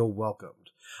not feel welcomed.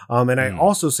 And I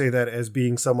also say that as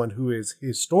being someone who is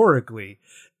historically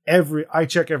I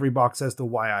check every box as to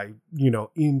why I,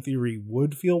 in theory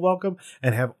would feel welcome,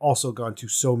 and have also gone to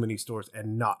so many stores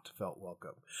and not felt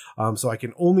welcome. So I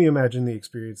can only imagine the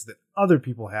experience that other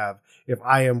people have if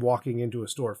I am walking into a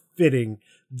store fitting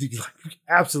the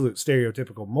absolute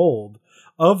stereotypical mold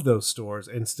of those stores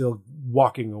and still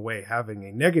walking away having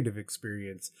a negative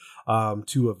experience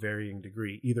to a varying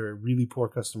degree, either a really poor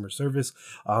customer service,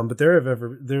 but there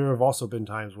have also been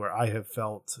times where I have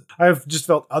just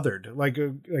felt othered, like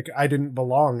I didn't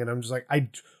belong, and I'm just like,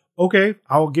 okay,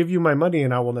 I'll give you my money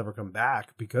and I will never come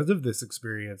back because of this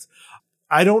experience.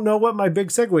 I don't know what my big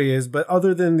segue is, but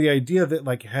other than the idea that,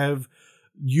 like, have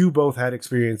you both had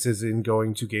experiences in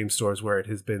going to game stores where it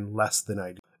has been less than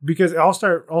ideal? Because I'll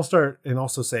start and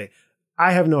also say,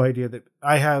 I have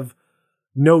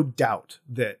no doubt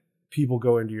that people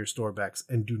go into your store, Bex,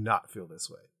 and do not feel this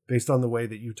way based on the way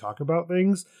that you talk about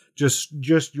things,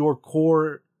 just your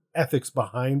core ethics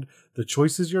behind the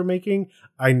choices you're making.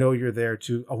 I know you're there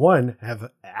to, one, have an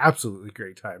absolutely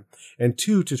great time, and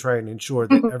two, to try and ensure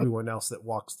that everyone else that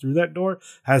walks through that door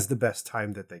has the best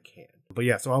time that they can. But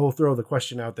yeah, so I will throw the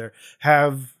question out there.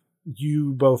 Have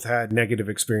you both had negative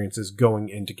experiences going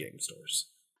into game stores?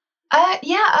 I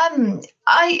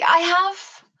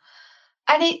have,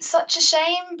 and it's such a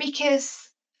shame because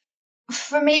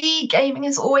for me, gaming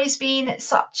has always been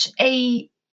such a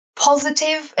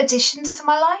positive addition to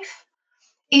my life.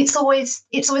 It's always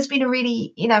been a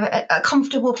really, a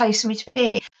comfortable place for me to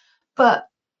be. But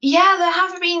yeah, there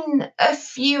have been a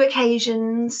few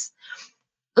occasions,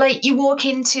 like you walk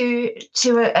into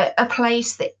a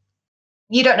place that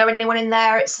you don't know anyone in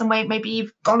there. It's somewhere, maybe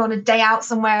you've gone on a day out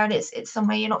somewhere and it's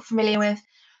somewhere you're not familiar with.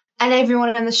 And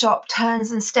everyone in the shop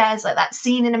turns and stares, like that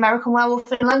scene in American Werewolf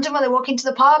in London where they walk into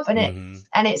the pub and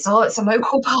it's a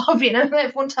local pub, and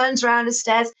everyone turns around and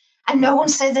stares and no one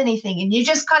says anything. And you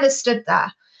just kind of stood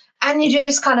there and you're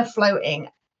just kind of floating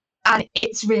and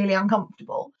it's really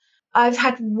uncomfortable. I've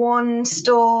had one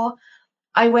store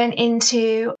I went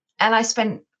into and I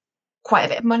spent quite a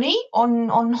bit of money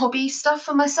on hobby stuff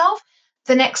for myself.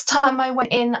 The next time I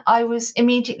went in, I was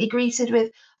immediately greeted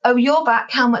with, "Oh, you're back.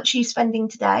 How much are you spending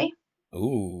today?"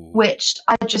 Ooh. Which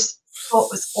I just thought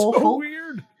was awful. So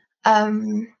weird.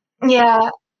 Yeah.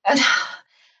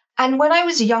 And when I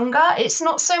was younger, it's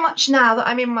not so much now that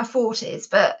I'm in my 40s,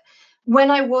 but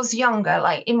when I was younger,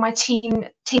 like in my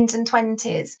teens and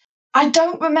 20s, I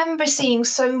don't remember seeing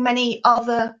so many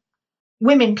other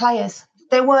women players.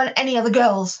 There weren't any other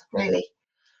girls, really.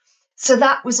 So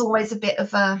that was always a bit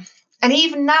of a... And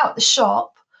even now at the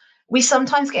shop, we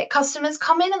sometimes get customers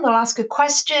come in and they'll ask a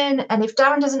question. And if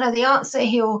Darren doesn't know the answer,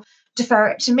 he'll defer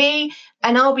it to me.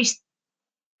 And I'll be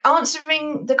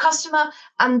answering the customer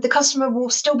and the customer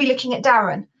will still be looking at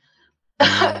Darren.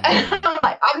 And I'm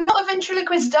like, I'm not a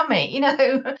ventriloquist dummy,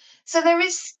 So there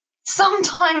is...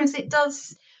 Sometimes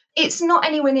it's not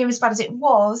anywhere near as bad as it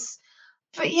was.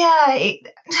 But yeah, I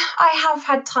have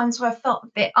had times where I felt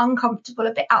a bit uncomfortable,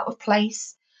 a bit out of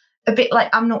place, a bit like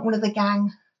I'm not one of the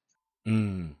gang.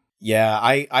 Yeah,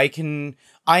 I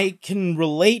can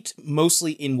relate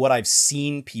mostly in what I've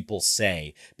seen people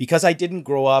say, because I didn't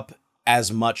grow up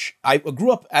as much. I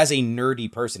grew up as a nerdy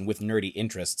person with nerdy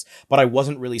interests, but I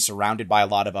wasn't really surrounded by a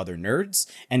lot of other nerds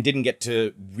and didn't get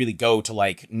to really go to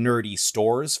like nerdy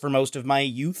stores for most of my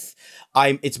youth.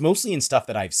 It's mostly in stuff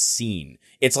that I've seen.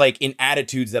 It's like in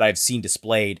attitudes that I've seen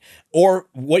displayed, or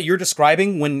what you're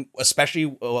describing, when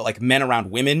especially like men around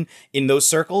women in those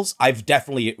circles. I've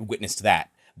definitely witnessed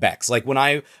that, Bex. Like when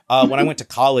I went to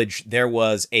college, there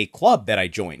was a club that I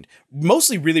joined,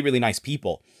 mostly really, really nice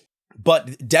people.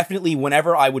 But definitely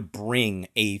whenever I would bring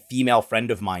a female friend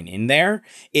of mine in there,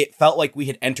 it felt like we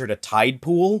had entered a tide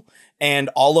pool and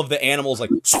all of the animals like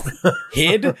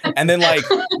hid and then like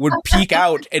would peek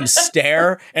out and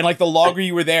stare. And like the longer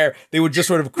you were there, they would just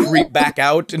sort of creep back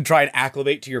out and try and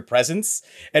acclimate to your presence.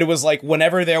 And it was like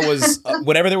whenever there was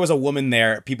a woman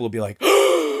there, people would be like,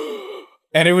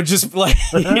 and it would just like,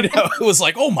 it was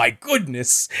like, oh my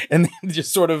goodness. And then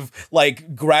just sort of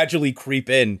like gradually creep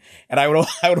in. And I would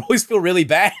always feel really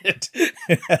bad.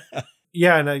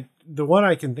 Yeah. And the one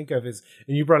I can think of is,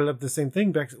 and you brought it up, the same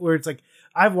thing, Bex, where it's like,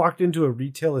 I've walked into a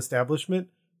retail establishment,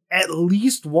 at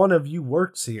least one of you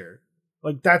works here.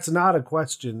 Like, that's not a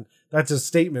question. That's a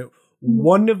statement.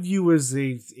 One of you is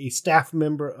a staff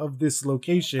member of this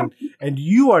location, and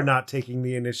you are not taking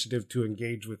the initiative to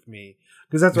engage with me.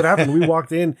 Because that's what happened. We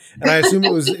walked in, and I assume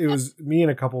it was me and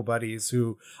a couple buddies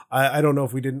who I don't know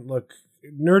if we didn't look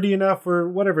nerdy enough or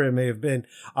whatever it may have been.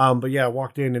 But yeah,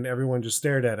 walked in and everyone just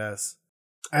stared at us.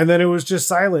 And then it was just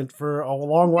silent for a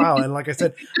long while. And like I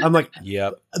said, I'm like,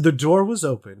 yep. The door was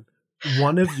open.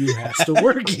 one of you has to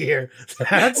work here.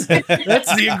 That's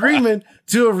the agreement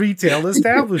to a retail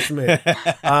establishment.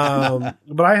 But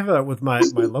I have with my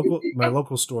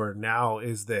local store now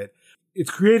is that it's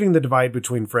creating the divide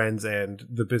between friends and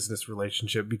the business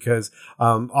relationship, because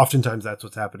oftentimes that's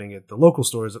what's happening at the local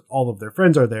stores. All of their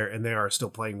friends are there and they are still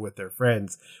playing with their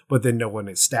friends, but then no one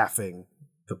is staffing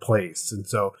the place. And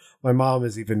so my mom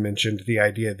has even mentioned the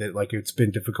idea that like it's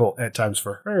been difficult at times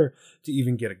for her to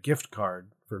even get a gift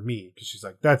card for me, because she's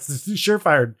like, that's the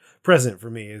surefire present for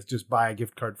me, is just buy a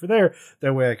gift card for there.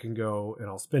 That way I can go and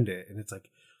I'll spend it. And it's like,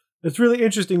 it's really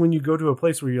interesting when you go to a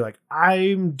place where you're like,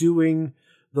 I'm doing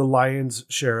the lion's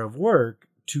share of work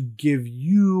to give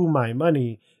you my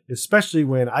money, especially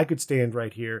when I could stand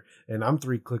right here and I'm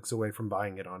 3 clicks away from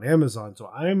buying it on Amazon. So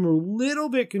I'm a little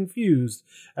bit confused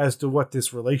as to what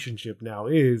this relationship now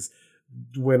is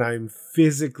when I'm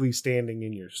physically standing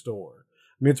in your store.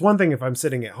 I mean, it's one thing if I'm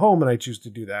sitting at home and I choose to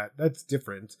do that. That's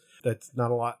different. That's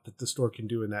not a lot that the store can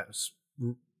do in that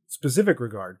specific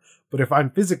regard. But if I'm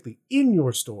physically in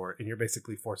your store and you're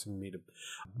basically forcing me to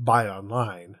buy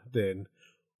online, then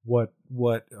what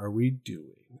are we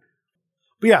doing?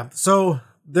 But yeah, so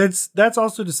that's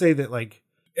also to say that, like,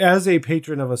 as a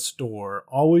patron of a store,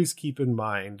 always keep in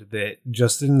mind that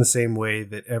just in the same way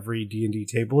that every D&D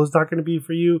table is not going to be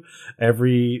for you,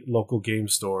 every local game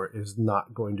store is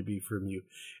not going to be from you.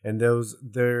 And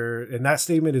that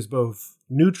statement is both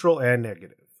neutral and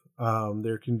negative.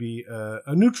 There can be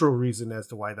a neutral reason as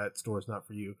to why that store is not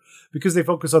for you, because they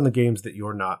focus on the games that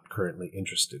you're not currently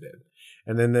interested in.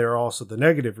 And then there are also the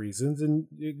negative reasons, and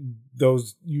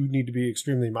those you need to be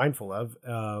extremely mindful of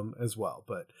as well.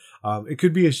 But it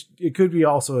could be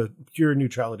also a pure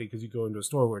neutrality, because you go into a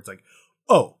store where it's like,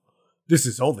 oh, this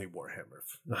is only Warhammer,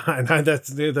 and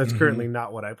that's currently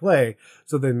not what I play.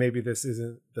 So then maybe this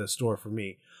isn't the store for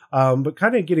me. But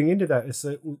kind of getting into that is,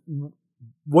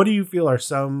 what do you feel are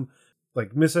some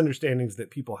like misunderstandings that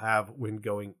people have when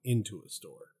going into a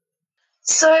store?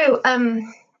 So,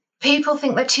 people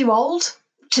think they're too old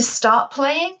to start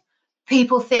playing.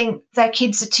 People think their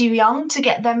kids are too young to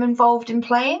get them involved in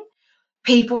playing.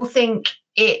 People think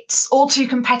it's all too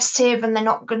competitive and they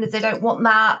don't want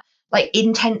that like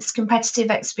intense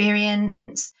competitive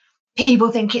experience.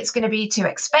 People think it's going to be too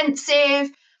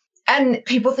expensive, and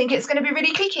people think it's going to be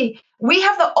really cliquey. We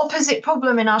have the opposite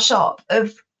problem in our shop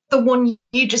of the one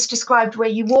you just described, where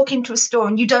you walk into a store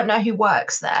and you don't know who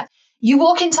works there. You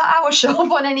walk into our shop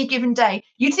on any given day,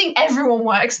 you'd think everyone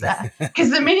works there,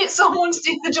 because the minute someone's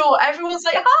in the door, everyone's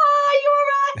like, hi,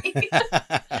 you're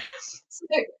right. So,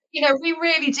 we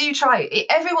really do try.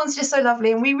 Everyone's just so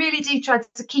lovely, and we really do try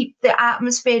to keep the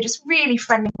atmosphere just really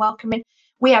friendly and welcoming.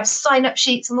 We have sign-up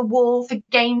sheets on the wall for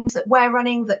games that we're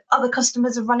running, that other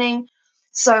customers are running.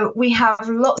 So we have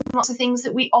lots and lots of things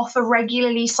that we offer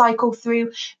regularly, cycle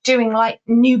through, doing like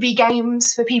newbie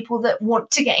games for people that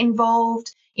want to get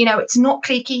involved. It's not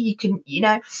cliquey. You can,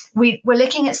 we're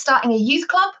looking at starting a youth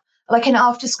club, like an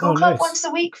after-school club once a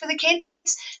week for the kids,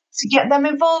 to get them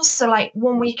involved. So like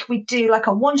 1 week we do like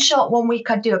a one-shot, 1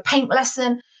 week I do a paint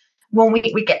lesson, 1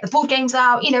 week we get the board games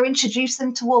out, introduce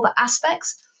them to all the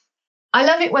aspects. I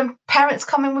love it when parents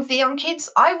come in with the young kids.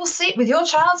 I will sit with your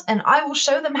child and I will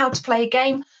show them how to play a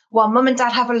game while mum and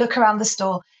dad have a look around the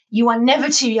store. You are never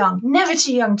too young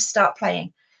to start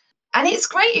playing. And it's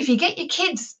great if you get your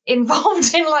kids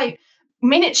involved in like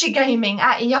miniature gaming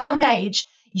at a young age.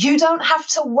 You don't have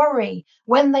to worry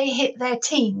when they hit their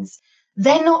teens.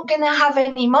 They're not going to have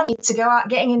any money to go out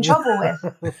getting in trouble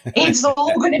with. It's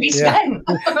all going to be spent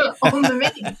on the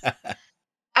minis.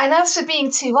 And as for being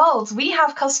too old, we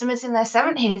have customers in their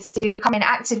 70s who come in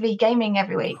actively gaming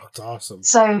every week. That's awesome.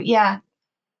 So yeah,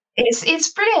 it's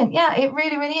brilliant. Yeah, it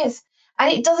really, really is.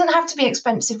 And it doesn't have to be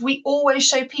expensive. We always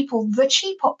show people the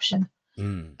cheap option,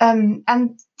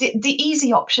 and the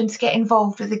easy option to get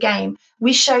involved with the game.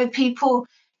 We show people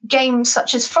games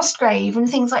such as Frostgrave and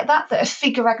things like that are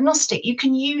figure agnostic. You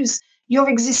can use your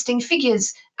existing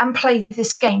figures and play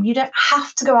this game. You don't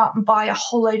have to go out and buy a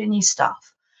whole load of new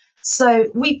stuff. So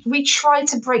we try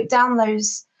to break down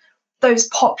those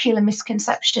popular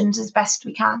misconceptions as best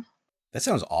we can. That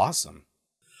sounds awesome.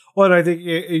 Well, and I think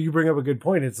you bring up a good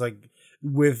point. It's like,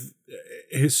 with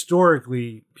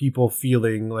historically people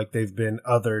feeling like they've been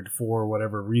othered for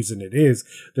whatever reason it is,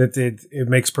 that it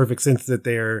makes perfect sense that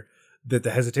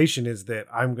the hesitation is that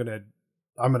I'm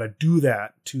I'm going to do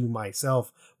that to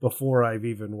myself before I've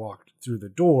even walked through the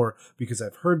door, because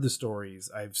I've heard the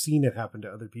stories, I've seen it happen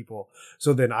to other people.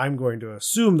 So then I'm going to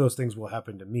assume those things will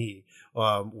happen to me,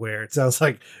 where it sounds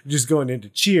like just going into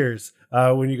Cheers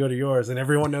when you go to yours and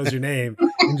everyone knows your name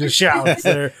and just shouts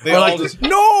there. They all just,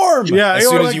 Norm! Yeah, as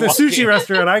soon or as like you the walk sushi in.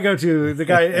 restaurant I go to, the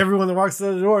guy, everyone that walks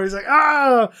through the door, he's like,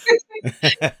 ah!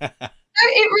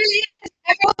 It really is.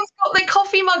 Everyone's got their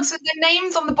coffee mugs with their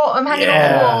names on the bottom hanging off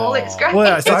Yeah. the wall. It's great. Well,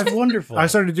 yeah, so That's wonderful. I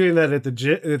started doing that at the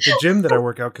gym that I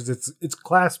work out, because it's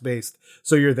class based.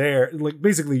 So you're there, like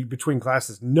basically between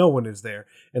classes, no one is there,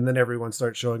 and then everyone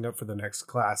starts showing up for the next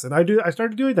class. And I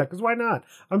started doing that because why not?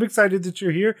 I'm excited that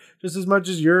you're here just as much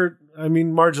as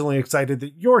marginally excited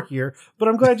that you're here. But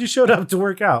I'm glad you showed up to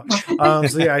work out.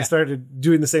 So yeah, I started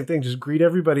doing the same thing. Just greet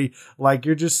everybody like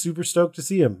you're just super stoked to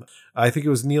see him. I think it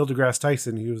was Neil deGrasse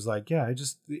Tyson. He was like, yeah,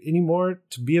 anymore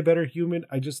to be a better human,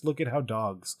 I just look at how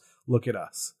dogs look at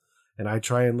us. And I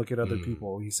try and look at other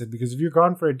people. He said, because if you're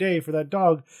gone for a day, for that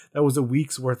dog, that was a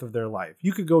week's worth of their life.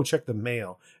 You could go check the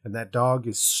mail, and that dog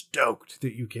is stoked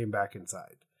that you came back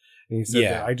inside. And he said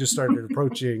that I just started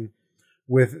approaching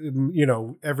with,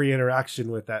 every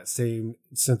interaction with that same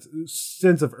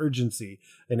sense of urgency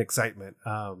and excitement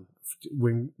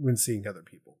when seeing other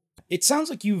people. It sounds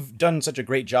like you've done such a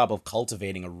great job of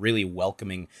cultivating a really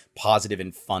welcoming, positive,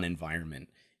 and fun environment.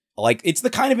 Like, it's the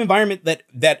kind of environment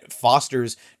that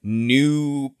fosters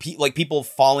new people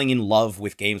falling in love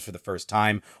with games for the first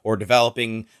time, or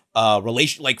developing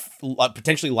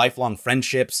potentially lifelong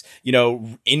friendships,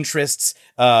 interests,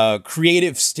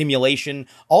 creative stimulation,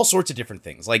 all sorts of different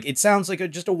things. Like, it sounds like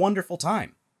just a wonderful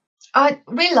time.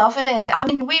 We love it. I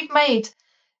mean, we've made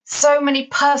so many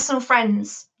personal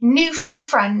friends, new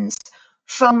friends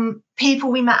from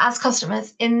people we met as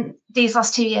customers in these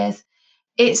last 2 years.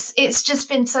 It's just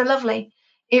been so lovely.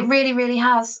 It really, really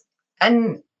has.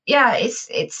 And yeah, it's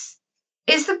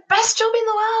the best job in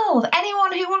the world.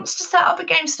 Anyone who wants to set up a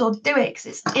game store, do it,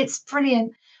 'cause it's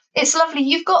brilliant. It's lovely.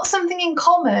 You've got something in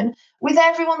common with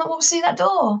everyone that walks through that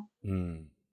door.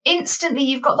 Instantly,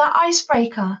 you've got that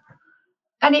icebreaker.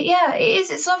 And it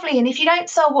is. It's lovely. And if you don't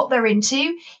sell what they're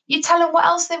into, you tell them what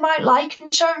else they might like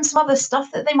and show them some other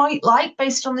stuff that they might like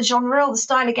based on the genre or the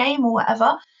style of game or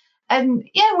whatever. And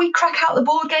yeah, we crack out the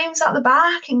board games out the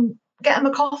back and get them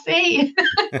a coffee.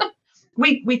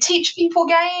 we teach people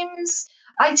games.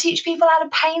 I teach people how to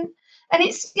paint, and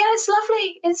it's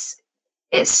lovely. It's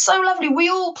so lovely. We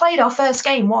all played our first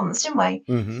game once, didn't we?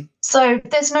 Mm-hmm. So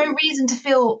there's no reason to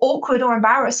feel awkward or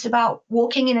embarrassed about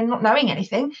walking in and not knowing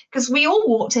anything, because we all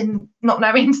walked in not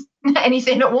knowing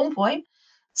anything at one point.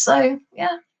 So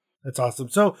yeah. That's awesome.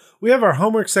 So we have our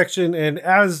homework section, and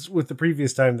as with the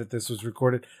previous time that this was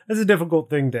recorded, that's a difficult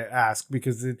thing to ask,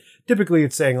 because typically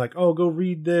it's saying like, oh, go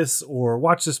read this or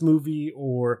watch this movie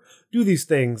or do these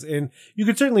things. And you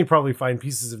could certainly probably find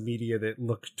pieces of media that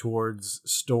look towards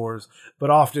stores, but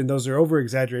often those are over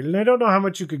exaggerated. And I don't know how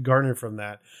much you could garner from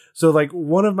that. So like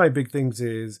one of my big things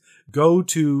is go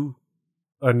to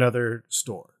another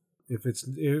store. If it's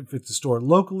a store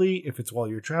locally, if it's while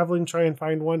you're traveling, try and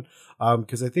find one.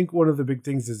 Because I think one of the big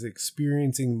things is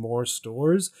experiencing more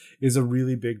stores is a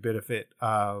really big benefit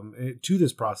to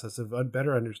this process of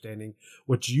better understanding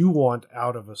what you want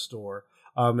out of a store.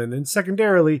 And then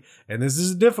secondarily, and this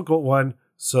is a difficult one,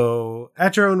 so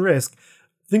at your own risk,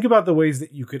 think about the ways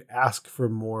that you could ask for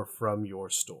more from your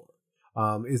store.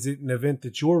 Is it an event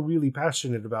that you're really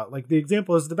passionate about? Like the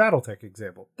example is the BattleTech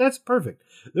example. That's perfect.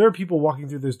 There are people walking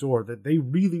through this door that they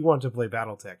really want to play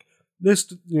BattleTech. The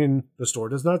store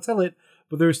does not sell it,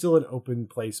 but there's still an open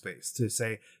play space to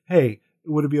say, hey,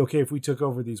 would it be okay if we took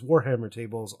over these Warhammer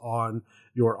tables on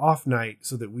your off night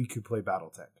so that we could play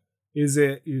BattleTech?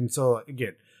 And so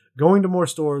again, going to more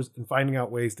stores and finding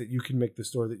out ways that you can make the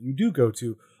store that you do go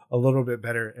to a little bit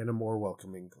better and a more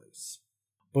welcoming place.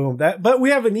 Boom. But we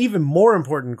have an even more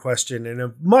important question and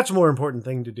a much more important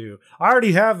thing to do. I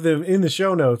already have them in the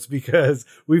show notes because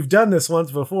we've done this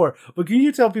once before. But can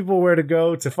you tell people where to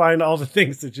go to find all the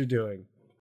things that you're doing?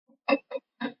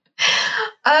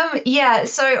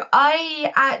 So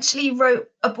I actually wrote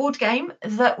a board game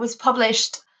that was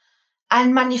published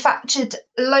and manufactured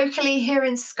locally here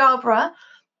in Scarborough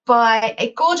by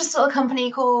a gorgeous little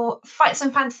company called Fights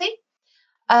and Fancy.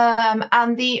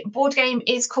 And the board game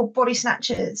is called Body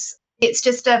Snatchers. It's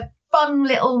just a fun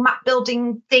little map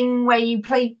building thing where you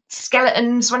play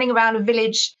skeletons running around a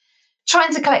village,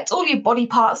 trying to collect all your body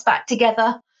parts back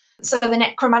together so the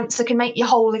necromancer can make you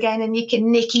whole again and you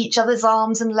can nick each other's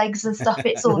arms and legs and stuff.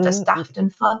 It's all just daft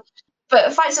and fun.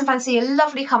 But Fights and Fancy, a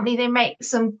lovely company. They make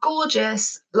some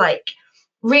gorgeous, like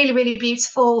really, really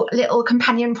beautiful little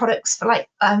companion products for like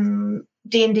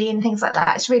D&D and things like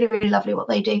that. It's really, really lovely what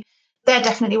they do. They're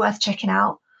definitely worth checking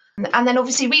out. And then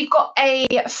obviously we've got a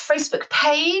Facebook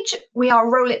page. We are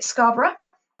Roll It Scarborough,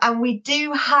 and we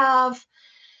do have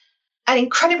an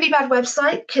incredibly bad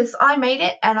website because I made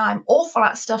it and I'm awful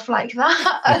at stuff like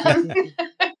that. And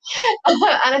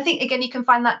I think, again, you can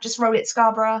find that just Roll It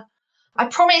Scarborough. I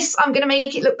promise I'm going to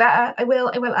make it look better. I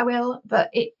will.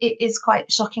 But it is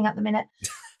quite shocking at the minute.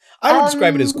 I would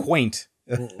describe it as quaint.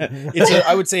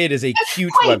 I would say it is a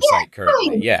cute website currently.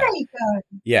 Quaint. Yeah. There you go.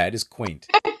 Yeah, it is quaint.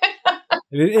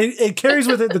 It carries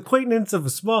with it the quaintness of a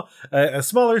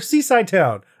smaller seaside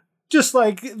town, just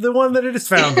like the one that it is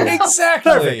found in.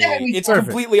 Exactly. Perfect. It's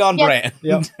completely on brand.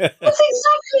 Yep. That's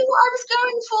exactly what I was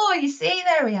going for. You see,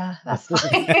 there we are. That's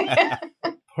fine.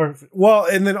 Perfect. Well,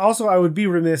 and then also I would be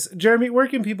remiss, Jeremy, where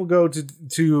can people go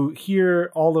to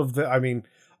hear all of the? I mean,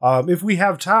 if we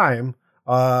have time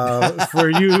for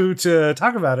you to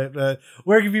talk about it,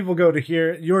 where can people go to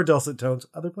hear your dulcet tones?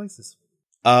 Other places.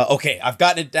 Okay, I've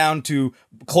gotten it down to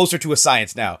closer to a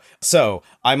science now. So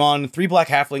I'm on Three Black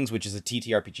Halflings, which is a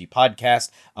TTRPG podcast.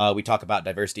 We talk about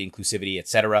diversity, inclusivity,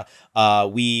 etc.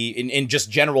 We in just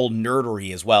general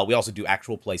nerdery as well. We also do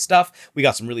actual play stuff. We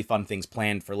got some really fun things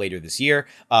planned for later this year.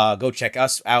 Go check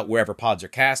us out wherever pods are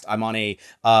cast. I'm on a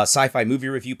sci-fi movie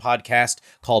review podcast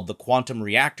called The Quantum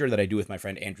Reactor that I do with my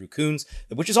friend Andrew Coons,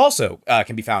 which is also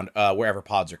can be found wherever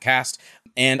pods are cast.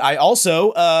 And I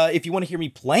also, if you want to hear me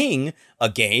playing a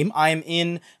game, I'm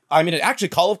in actually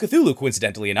Call of Cthulhu,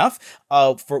 coincidentally enough,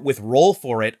 with Roll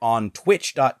For It on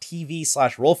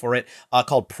twitch.tv/Roll For It,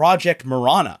 called Project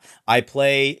Marana. I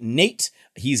play Nate.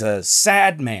 He's a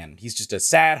sad man. He's just a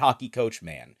sad hockey coach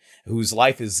man whose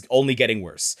life is only getting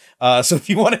worse. So if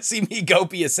you want to see me go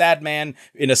be a sad man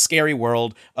in a scary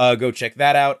world, go check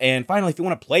that out. And finally, if you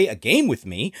want to play a game with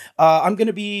me, I'm going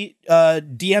to be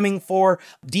DMing for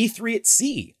D3 at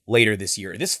Sea later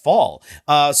this fall.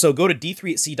 So go to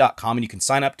d3atc.com and you can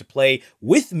sign up to play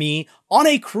with me on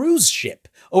a cruise ship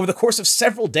over the course of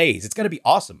several days. It's going to be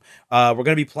awesome. We're going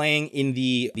to be playing in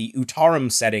the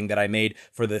Utarum setting that I made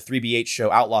for the 3BH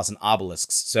show Outlaws and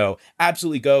Obelisks. So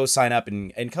absolutely go sign up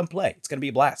and come play. It's going to be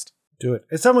a blast. Do it.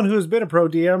 As someone who has been a pro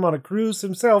DM on a cruise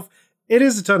himself, it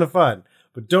is a ton of fun.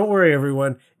 But don't worry,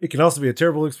 everyone. It can also be a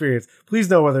terrible experience. Please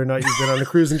know whether or not you've been on a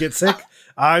cruise and get sick.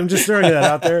 I'm just throwing that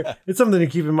out there. It's something to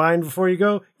keep in mind before you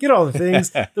go. Get all the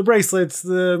things, the bracelets,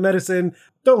 the medicine.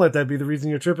 Don't let that be the reason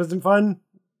your trip isn't fun.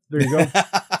 There you go.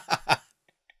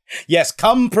 Yes,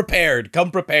 come prepared.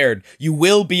 Come prepared. You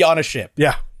will be on a ship.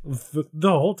 Yeah, the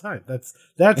whole time. That's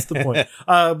the point.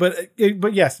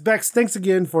 But yes, Bex, thanks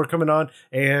again for coming on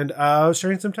and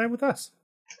sharing some time with us.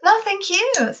 No, thank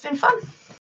you. It's been fun.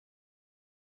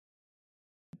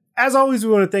 As always,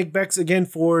 we want to thank Bex again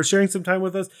for sharing some time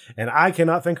with us, and I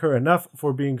cannot thank her enough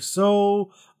for being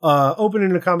so open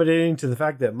and accommodating to the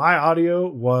fact that my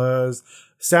audio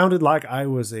sounded like I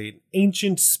was an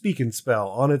ancient speak and spell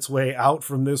on its way out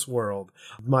from this world.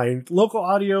 My local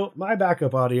audio, my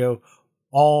backup audio,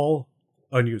 all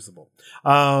unusable.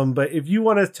 But if you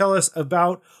want to tell us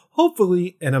about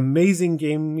hopefully an amazing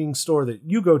gaming store that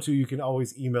you go to, you can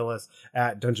always email us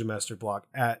at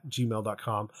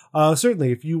dungeonmasterblock@gmail.com.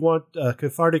 Certainly, if you want a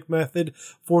cathartic method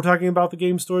for talking about the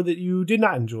game store that you did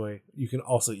not enjoy, you can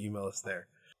also email us there.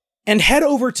 And head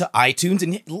over to iTunes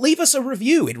and leave us a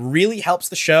review. It really helps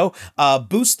the show,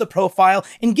 boosts the profile,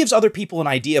 and gives other people an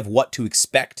idea of what to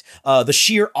expect. The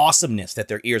sheer awesomeness that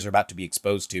their ears are about to be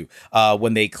exposed to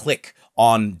when they click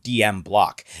on DM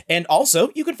Block. And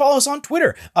also, you can follow us on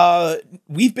Twitter.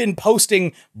 We've been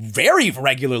posting very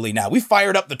regularly now. We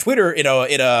fired up the Twitter in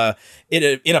a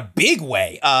big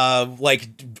way, like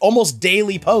almost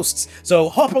daily posts. So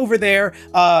hop over there,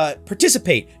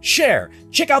 participate, share,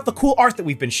 check out the cool art that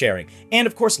we've been sharing, and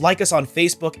of course, like us on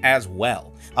Facebook as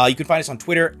well. You can find us on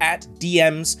Twitter at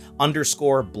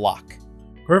DMs_block.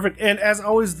 Perfect. And as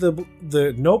always, the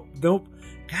nope.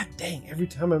 God dang, every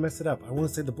time I mess it up, I want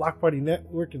to say the Block Party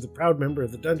Network is a proud member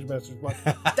of the Dungeon Masters Block.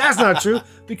 That's not true,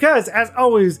 because as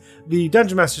always, the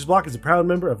Dungeon Masters Block is a proud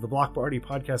member of the Block Party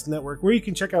Podcast Network, where you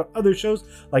can check out other shows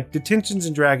like Detentions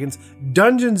and Dragons,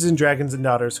 Dungeons and Dragons and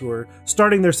Daughters, who are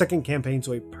starting their second campaign,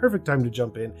 so a perfect time to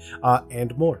jump in,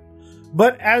 and more.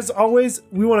 But as always,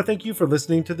 we want to thank you for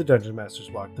listening to the Dungeon Masters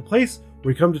Block, the place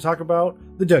where we come to talk about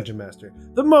the Dungeon Master,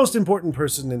 the most important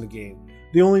person in the game,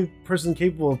 the only person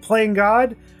capable of playing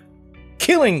God,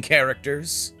 killing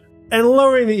characters, and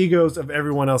lowering the egos of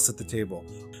everyone else at the table.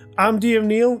 I'm DM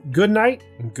Neil. Good night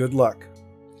and good luck.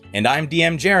 And I'm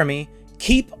DM Jeremy.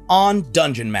 Keep on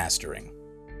dungeon mastering.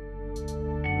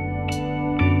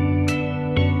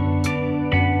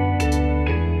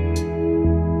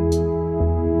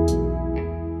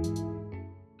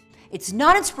 It's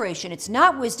not inspiration, it's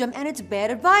not wisdom, and it's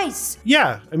bad advice.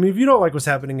 Yeah, I mean, if you don't like what's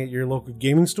happening at your local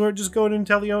gaming store, just go in and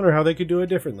tell the owner how they could do it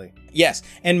differently. Yes,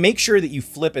 and make sure that you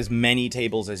flip as many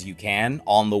tables as you can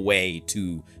on the way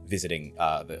to visiting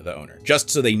the owner,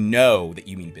 just so they know that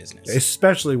you mean business.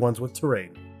 Especially ones with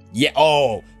terrain. Yeah,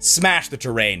 oh, smash the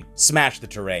terrain. Smash the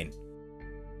terrain.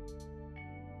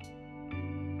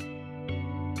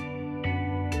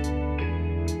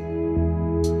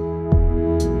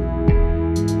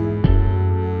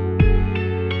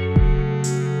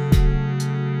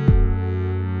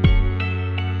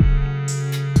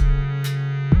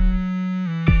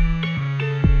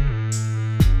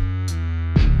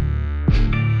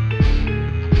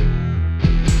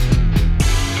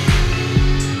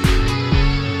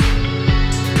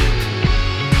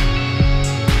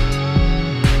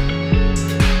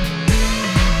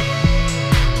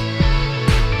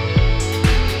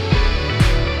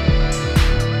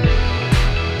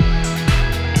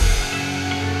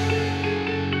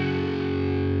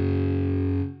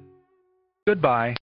 Goodbye.